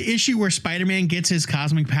the issue where Spider-Man gets his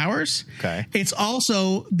cosmic powers. Okay. It's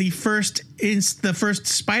also the first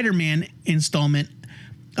Spider-Man installment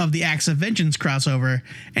of the Axe of Vengeance crossover,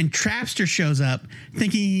 and Trapster shows up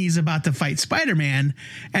thinking he's about to fight Spider-Man,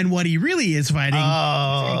 and what he really is fighting is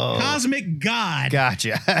a cosmic god.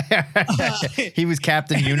 Gotcha. He was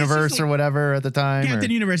Captain Universe or whatever at the time. Captain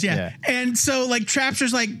Universe, yeah. And so like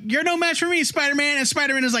Trapster's like, "You're no match for me, Spider-Man," and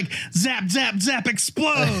Spider-Man is like, "Zap, zap, zap,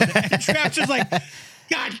 explode." And Trapster's like,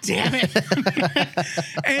 "God damn it."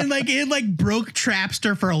 And like it broke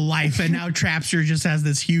Trapster for life, and now Trapster just has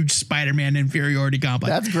this huge Spider-Man inferiority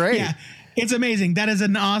complex. That's great. Yeah. It's amazing. That is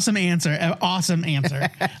an awesome answer.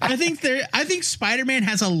 I think Spider-Man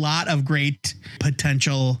has a lot of great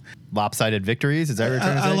potential. Lopsided victories? Is that what you're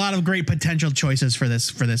trying to say? A lot of great potential choices for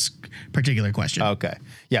this particular question. Okay.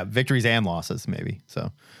 Yeah, victories and losses maybe.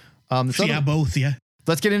 So both, yeah.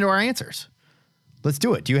 Let's get into our answers. Let's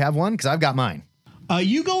do it. Do you have one? Because I've got mine.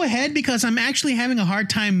 You go ahead, because I'm actually having a hard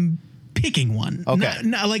time picking one. Okay.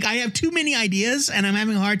 I have too many ideas, and I'm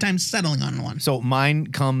having a hard time settling on one. So mine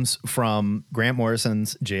comes from Grant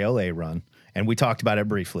Morrison's JLA run, and we talked about it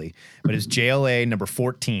briefly, but it's JLA number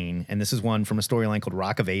 14, and this is one from a storyline called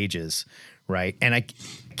Rock of Ages, right? And I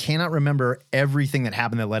cannot remember everything that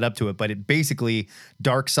happened that led up to it, but it basically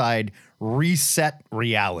Darkseid reset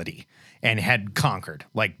reality and had conquered,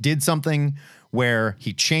 like did something where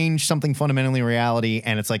he changed something fundamentally in reality,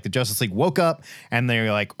 and it's like the Justice League woke up and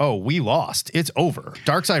they're like, oh, we lost. It's over.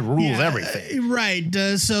 Darkseid rules everything. Right.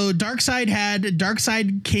 So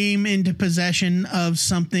Darkseid came into possession of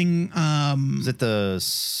something. Was it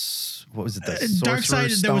what was it? The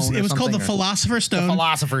Darkseid. It was called the Philosopher's Stone. The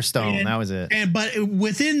Philosopher's Stone. That was it. But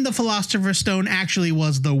within the Philosopher's Stone actually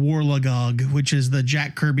was the Warlagog, which is the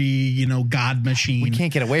Jack Kirby, God machine. We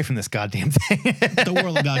can't get away from this goddamn thing. The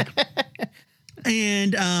Warlagog.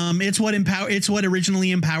 And it's what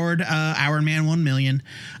originally empowered Iron Man 1 million.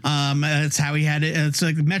 That's how he had it. It's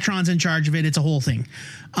like Metron's in charge of it. It's a whole thing.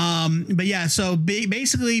 But yeah, so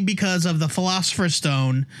basically because of the Philosopher's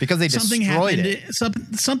Stone, because they destroyed it,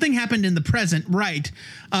 something happened in the present, right?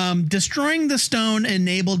 Destroying the stone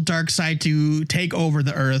enabled Darkseid to take over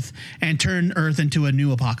the Earth and turn Earth into a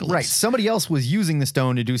new apocalypse. Right. Somebody else was using the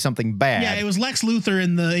stone to do something bad. Yeah, it was Lex Luthor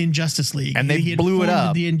in the Injustice League, and they blew it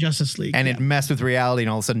up. The Injustice League, and it messed with reality, and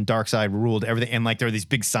all of a sudden Darkseid ruled everything. And like there are these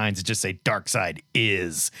big signs that just say Darkseid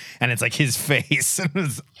is, and it's like his face. It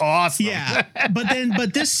was awesome. Yeah,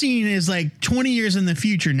 but this scene is like 20 years in the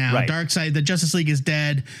future now. Right. Darkseid, the Justice League is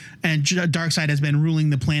dead, and Darkseid has been ruling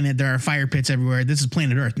the planet. There are fire pits everywhere. This is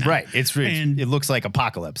planet Earth now. Right. It looks like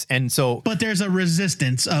apocalypse. And so, but there's a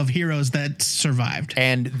resistance of heroes that survived.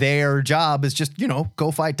 And their job is just,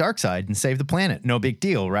 go fight Darkseid and save the planet. No big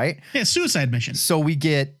deal, right? Yeah, suicide mission. So we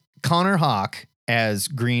get Connor Hawke as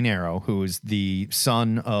Green Arrow, who is the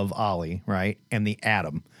son of Ollie, right? And the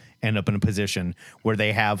Atom end up in a position where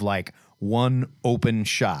they have like one open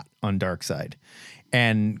shot on Darkseid.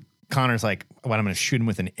 And Connor's like, what, I'm going to shoot him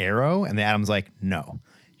with an arrow? And the Atom's like, no,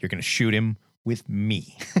 you're going to shoot him with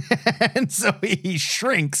me. And so he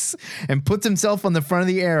shrinks and puts himself on the front of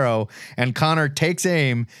the arrow, and Connor takes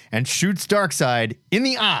aim and shoots Darkseid in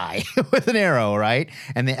the eye with an arrow, right?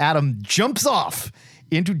 And the Atom jumps off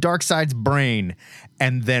into Darkseid's brain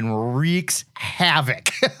and then wreaks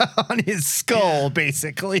havoc on his skull,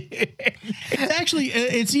 basically.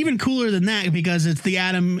 It's even cooler than that, because it's the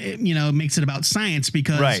Atom, makes it about science,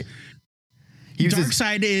 because right.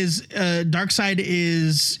 Darkseid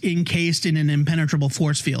is encased in an impenetrable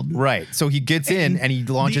force field. Right. So he gets in and he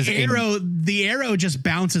launches the arrow just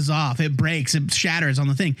bounces off. It breaks, it shatters on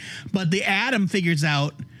the thing. But the Atom figures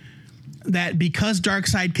out that because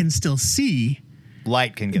Darkseid can still see,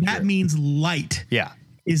 light can get that means light. Yeah.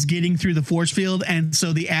 Is getting through the force field, and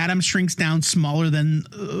so the Atom shrinks down smaller than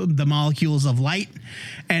the molecules of light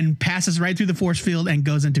and passes right through the force field and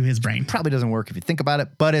goes into his brain. Probably doesn't work if you think about it,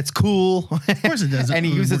 but it's cool. Of course it does. And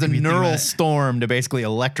he uses a neural storm to basically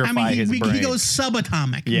electrify his brain. He goes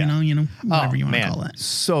subatomic. Yeah. Whatever you want to call that.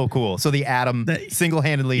 So cool. So the Atom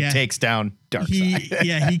single-handedly takes down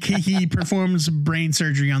Darkseid. He performs brain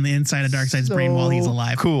surgery on the inside of Darkseid's brain while he's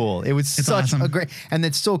alive. Cool. It was such awesome. a great, and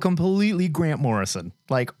it's so completely Grant Morrison.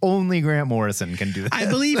 Like only Grant Morrison can do that. I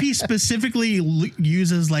believe he specifically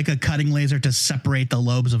uses like a cutting laser to separate the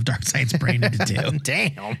lobes of Darkseid's brain into two.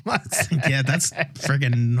 Damn. Yeah, that's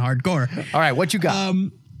friggin' hardcore. All right, what you got?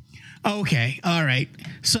 Okay. All right.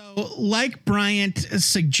 So, like Bryant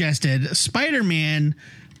suggested, Spider-Man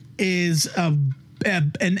is an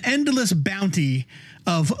endless bounty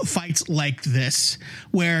of fights like this,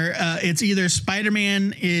 where it's either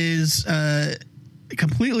Spider-Man is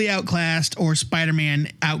completely outclassed or Spider-Man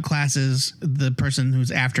outclasses the person who's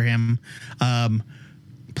after him.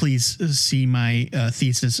 Please see my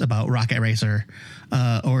thesis about Rocket Racer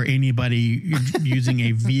or anybody using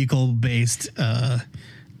a vehicle-based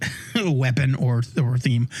weapon or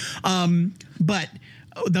theme. But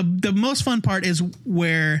the most fun part is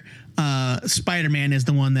where Spider-Man is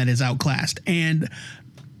the one that is outclassed. And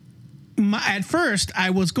at first,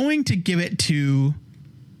 I was going to give it to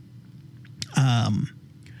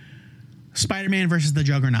Spider-Man versus the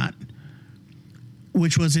Juggernaut,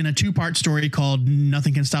 which was in a two-part story called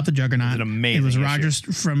Nothing Can Stop the Juggernaut. It was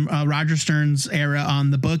from Roger Stern's era on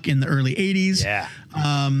the book in the early 80s. Yeah.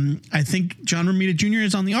 I think John Romita Jr.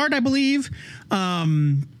 is on the art, I believe.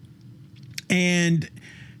 And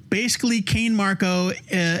basically, Kane Marco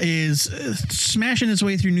is smashing his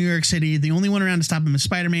way through New York City. The only one around to stop him is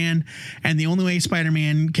Spider-Man, and the only way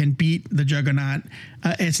Spider-Man can beat the Juggernaut,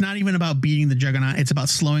 it's not even about beating the Juggernaut. It's about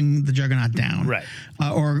slowing the Juggernaut down, right?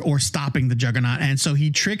 Or stopping the Juggernaut. And so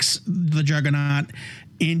he tricks the Juggernaut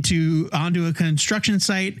onto a construction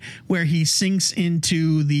site where he sinks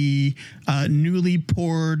into the newly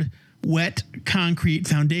poured wet concrete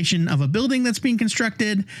foundation of a building that's being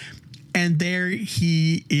constructed. And there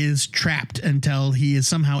he is trapped until he is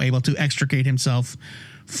somehow able to extricate himself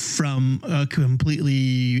from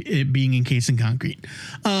completely it being encased in concrete.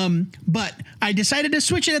 But I decided to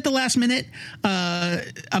switch it at the last minute.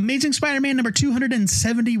 Amazing Spider-Man number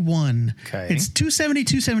 271. Okay. It's 270,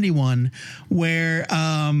 271, where,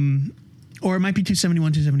 or it might be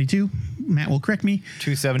 271, 272. Matt will correct me.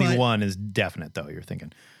 271 is definite, though, you're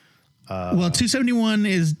thinking. Well, 271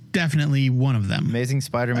 is definitely one of them. Amazing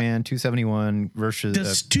Spider-Man 271 versus...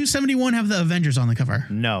 Does 271 have the Avengers on the cover?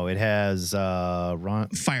 No, it has...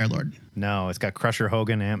 Firelord. No, it's got Crusher,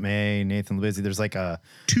 Hogan, Aunt May, Nathan Libby. There's like a...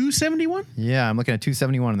 271? Yeah, I'm looking at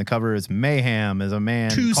 271, and the cover is Mayhem is a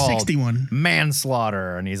man 261. called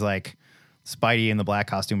Manslaughter, and he's like Spidey in the black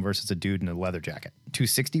costume versus a dude in a leather jacket.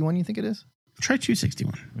 261, you think it is? Try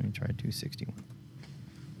 261. Let me try 261.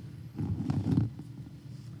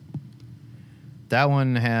 That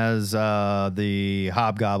one has the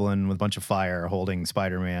Hobgoblin with a bunch of fire holding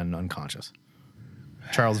Spider-Man unconscious.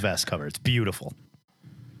 Charles Vest cover. It's beautiful.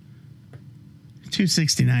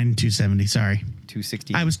 269 and 270. Sorry.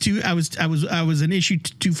 260. I was an issue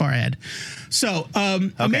too far ahead. So,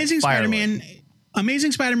 Amazing Spider-Man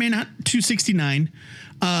 269.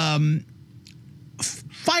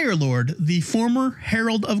 Firelord, the former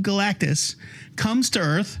Herald of Galactus, comes to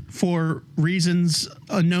Earth for reasons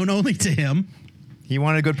known only to him. He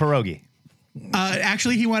wanted a good pierogi.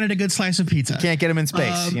 Actually, he wanted a good slice of pizza. Can't get him in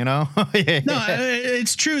space, you know? No,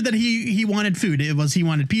 it's true that he wanted food. He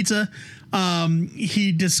wanted pizza.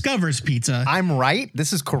 He discovers pizza. I'm right.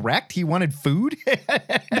 This is correct. He wanted food.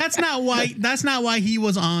 That's not why he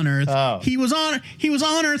was on Earth. Oh. He was on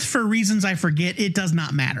Earth for reasons I forget. It does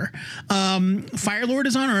not matter. Firelord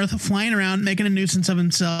is on Earth, flying around, making a nuisance of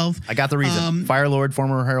himself. I got the reason. Firelord,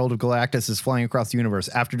 former Herald of Galactus, is flying across the universe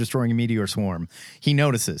after destroying a meteor swarm. He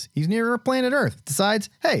notices he's near planet Earth. Decides,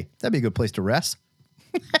 hey, that'd be a good place to rest.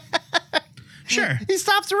 Sure. He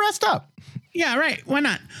stops to rest up. Yeah, right. Why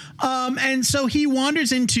not? And so he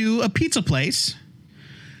wanders into a pizza place,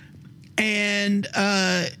 and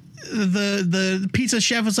the pizza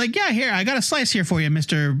chef was like, "Yeah, here, I got a slice here for you,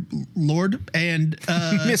 Mr. Lord." And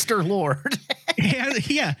Mr. Lord.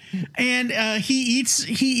 yeah. And he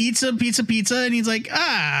eats a piece of pizza, and he's like,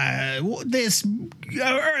 this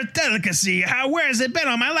Earth delicacy. Where has it been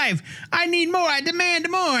all my life? I need more. I demand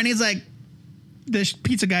more. And he's like, the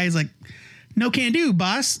pizza guy is like, no can do,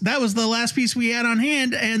 boss. That was the last piece we had on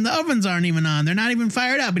hand, and the ovens aren't even on. They're not even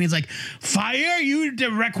fired up. And he's like, fire? You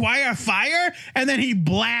require fire? And then he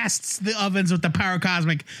blasts the ovens with the power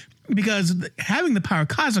cosmic, because having the power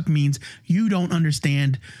cosmic means you don't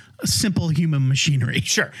understand simple human machinery.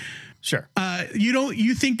 Sure.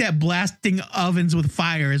 You think that blasting ovens with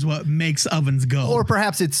fire is what makes ovens go. Or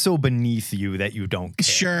perhaps it's so beneath you that you don't care.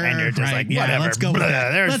 Sure. And you're just like, whatever. Yeah, let's go with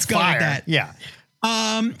that. Let's go with that. Yeah.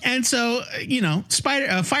 And so,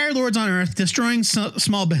 Firelord's on Earth destroying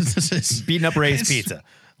small businesses, beating up Ray's Pizza.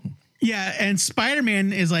 Yeah, and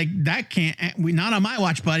Spider-Man is like, that can't, not on my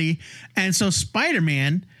watch, buddy. And so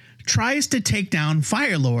Spider-Man tries to take down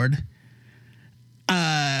Firelord,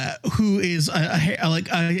 who is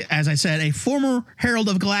as I said, a former Herald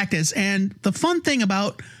of Galactus. And the fun thing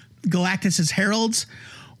about Galactus's heralds,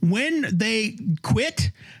 when they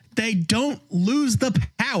quit, they don't lose the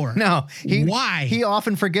power. No. Why? He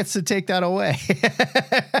often forgets to take that away.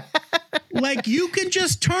 Like, you can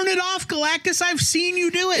just turn it off, Galactus. I've seen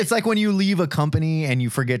you do it. It's like when you leave a company and you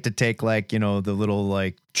forget to take, like, the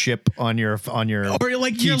little chip on your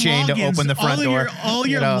keychain to open the front door. All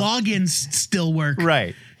your logins still work.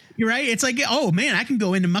 Right. You're right. It's like, oh man, I can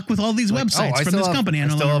go in and muck with all these websites from this company. I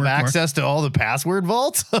still have access to all the password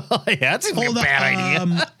vaults. Yeah, that's a bad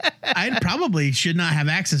idea. I probably should not have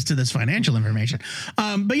access to this financial information.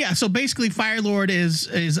 But yeah, so basically, Firelord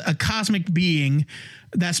is a cosmic being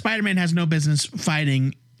that Spider-Man has no business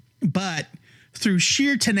fighting, but through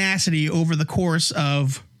sheer tenacity over the course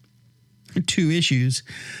of 2 issues,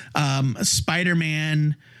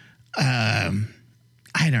 Spider-Man.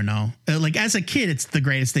 I don't know. Like, as a kid, it's the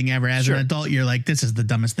greatest thing ever. As an adult, you're like, this is the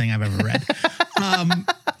dumbest thing I've ever read.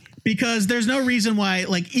 Because there's no reason why,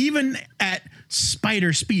 like, even at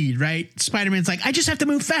spider speed, right? Spider-Man's like, I just have to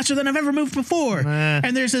move faster than I've ever moved before.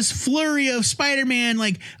 And there's this flurry of Spider-Man,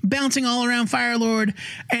 like, bouncing all around Firelord.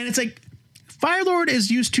 And it's like, Firelord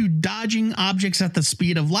is used to dodging objects at the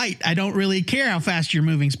speed of light. I don't really care how fast you're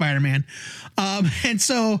moving, Spider-Man. And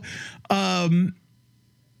so,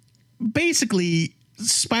 basically,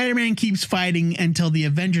 Spider-Man keeps fighting until the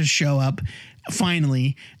Avengers show up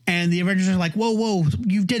finally, and the Avengers are like, whoa,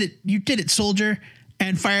 you did it, soldier.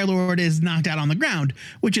 and Firelord is knocked out on the ground,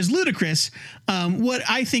 which is ludicrous. What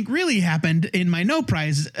I think really happened in my no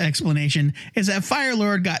prize explanation is that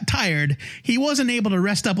Firelord got tired. He wasn't able to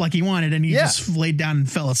rest up like he wanted, and he just laid down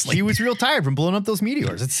and fell asleep. He was real tired from blowing up those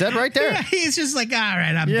meteors. It's said right there. Yeah, he's just like, all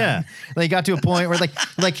right, I'm done. Like, he got to a point where like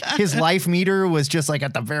his life meter was just like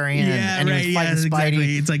at the very end, and he was fighting Spidey.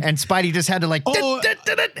 Exactly. It's like, and Spidey just had to like,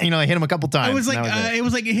 hit him a couple times. It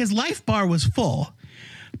was like his life bar was full,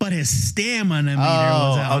 but his stamina meter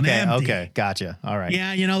was out empty. Okay, gotcha. All right.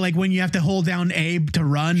 Yeah, like when you have to hold down Abe to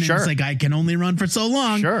run, and it's like, I can only run for so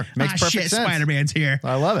long. Sure, makes perfect sense. Spider-Man's here.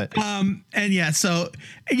 I love it.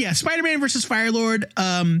 Spider-Man versus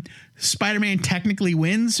Firelord. Spider-Man technically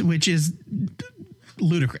wins, which is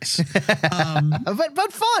ludicrous,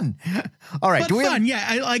 but fun. All right, but fun.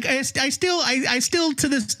 I still to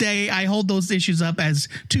this day I hold those issues up as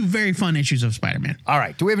two very fun issues of Spider-Man. All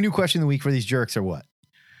right, do we have a new question of the week for these jerks or what?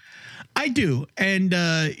 I do, and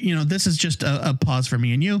this is just a pause for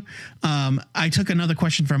me and you. I took another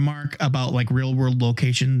question from Mark about like real world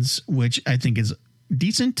locations, which I think is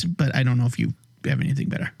decent, but I don't know if you have anything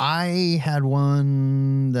better. I had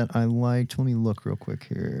one that I liked. Let me look real quick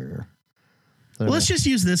here. Let's just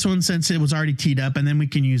use this one since it was already teed up, and then we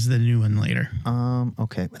can use the new one later.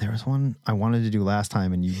 Okay. There was one I wanted to do last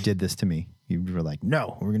time, and you did this to me. You were like,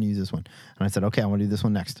 no, we're going to use this one. And I said, okay, I want to do this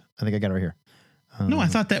one next. I think I got it right here. No, I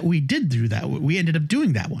thought that we did do that. We ended up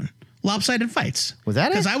doing that one. Lopsided fights. Was that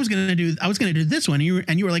it? Because I was going to do this one,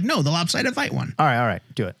 and you were like, no, the lopsided fight one. All right.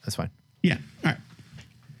 Do it. That's fine. Yeah. All right.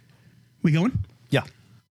 We going? Yeah.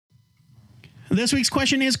 This week's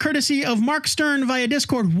question is courtesy of Mark Stern via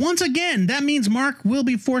Discord. Once again, that means Mark will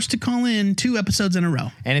be forced to call in 2 episodes in a row.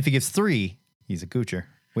 And if he gives 3, he's a goocher.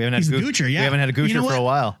 We haven't had a goocher. Yeah, we haven't had a goocher for a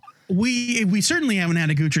while. We certainly haven't had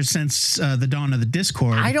a goocher since the dawn of the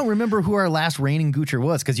Discord. I don't remember who our last reigning goocher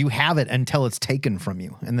was because you have it until it's taken from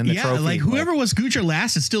you, and then the trophy. Like whoever was goocher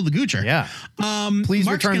last is still the goocher. Yeah. Mark's Please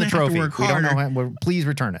return the trophy. We don't know. Please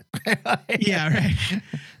return it. Yeah, right.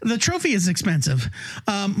 The trophy is expensive.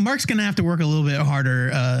 Mark's going to have to work a little bit harder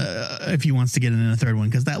if he wants to get in a third one,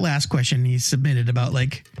 because that last question he submitted about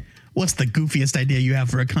like, what's the goofiest idea you have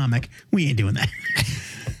for a comic? We ain't doing that.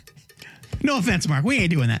 No offense, Mark. We ain't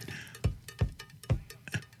doing that.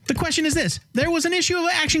 The question is this. There was an issue of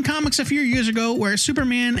Action Comics a few years ago where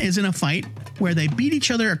Superman is in a fight where they beat each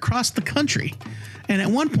other across the country. And at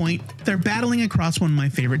one point, they're battling across one of my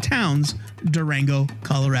favorite towns, Durango,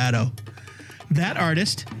 Colorado. That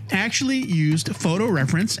artist actually used photo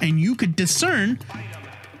reference, and you could discern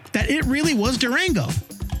that it really was Durango.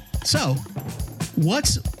 So,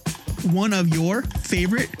 what's one of your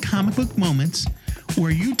favorite comic book moments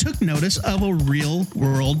where you took notice of a real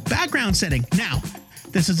world background setting? Now,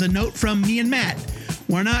 this is a note from me and Matt.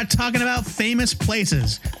 We're not talking about famous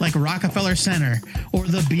places like Rockefeller Center or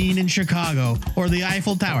the Bean in Chicago or the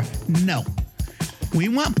Eiffel Tower. No. We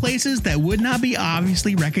want places that would not be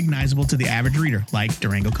obviously recognizable to the average reader, like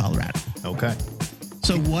Durango, Colorado. Okay.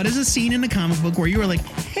 So what is a scene in the comic book where you were like,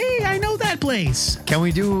 hey, I know that place? Can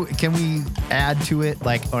we add to it,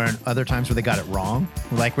 like, or other times where they got it wrong?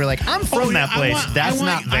 Like, we're like, I'm from that place. That's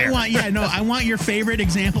not there. I want your favorite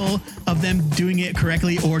example of them doing it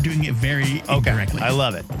correctly or doing it very incorrectly. I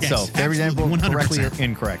love it. Yes, so, favorite example, 100%. correctly or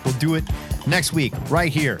incorrect. We'll do it next week,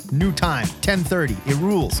 right here. New time, 10:30. It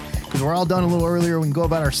rules. Because we're all done a little earlier. We can go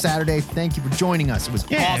about our Saturday. Thank you for joining us. It was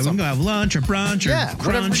awesome. We can go have lunch or brunch or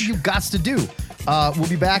whatever you got to do. We'll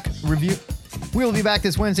be back We'll be back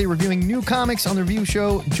this Wednesday reviewing new comics on the review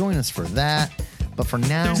show. Join us for that. But for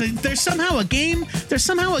now, there's somehow a game. There's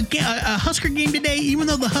somehow a Husker game today, even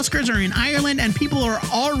though the Huskers are in Ireland and people are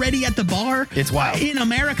already at the bar. It's wild. In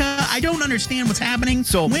America, I don't understand what's happening.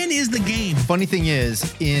 So when is the game? Funny thing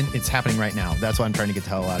is, it's happening right now. That's why I'm trying to get the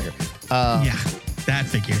hell out of here. That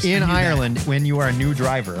figures. In Ireland, when you are a new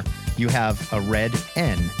driver, you have a red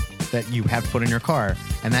N that you have to put in your car,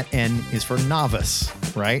 and that N is for novice,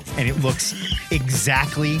 right? And it looks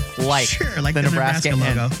exactly like the Nebraska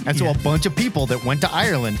logo. And so a bunch of people that went to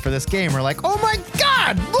Ireland for this game are like, oh my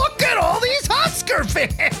God, look at all these Husker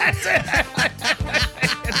fans.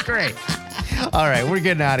 It's great. All right, we're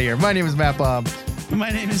getting out of here. My name is Matt Baum.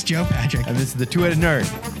 My name is Joe Patrick. And this is the Two-Headed Nerd,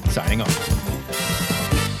 signing off.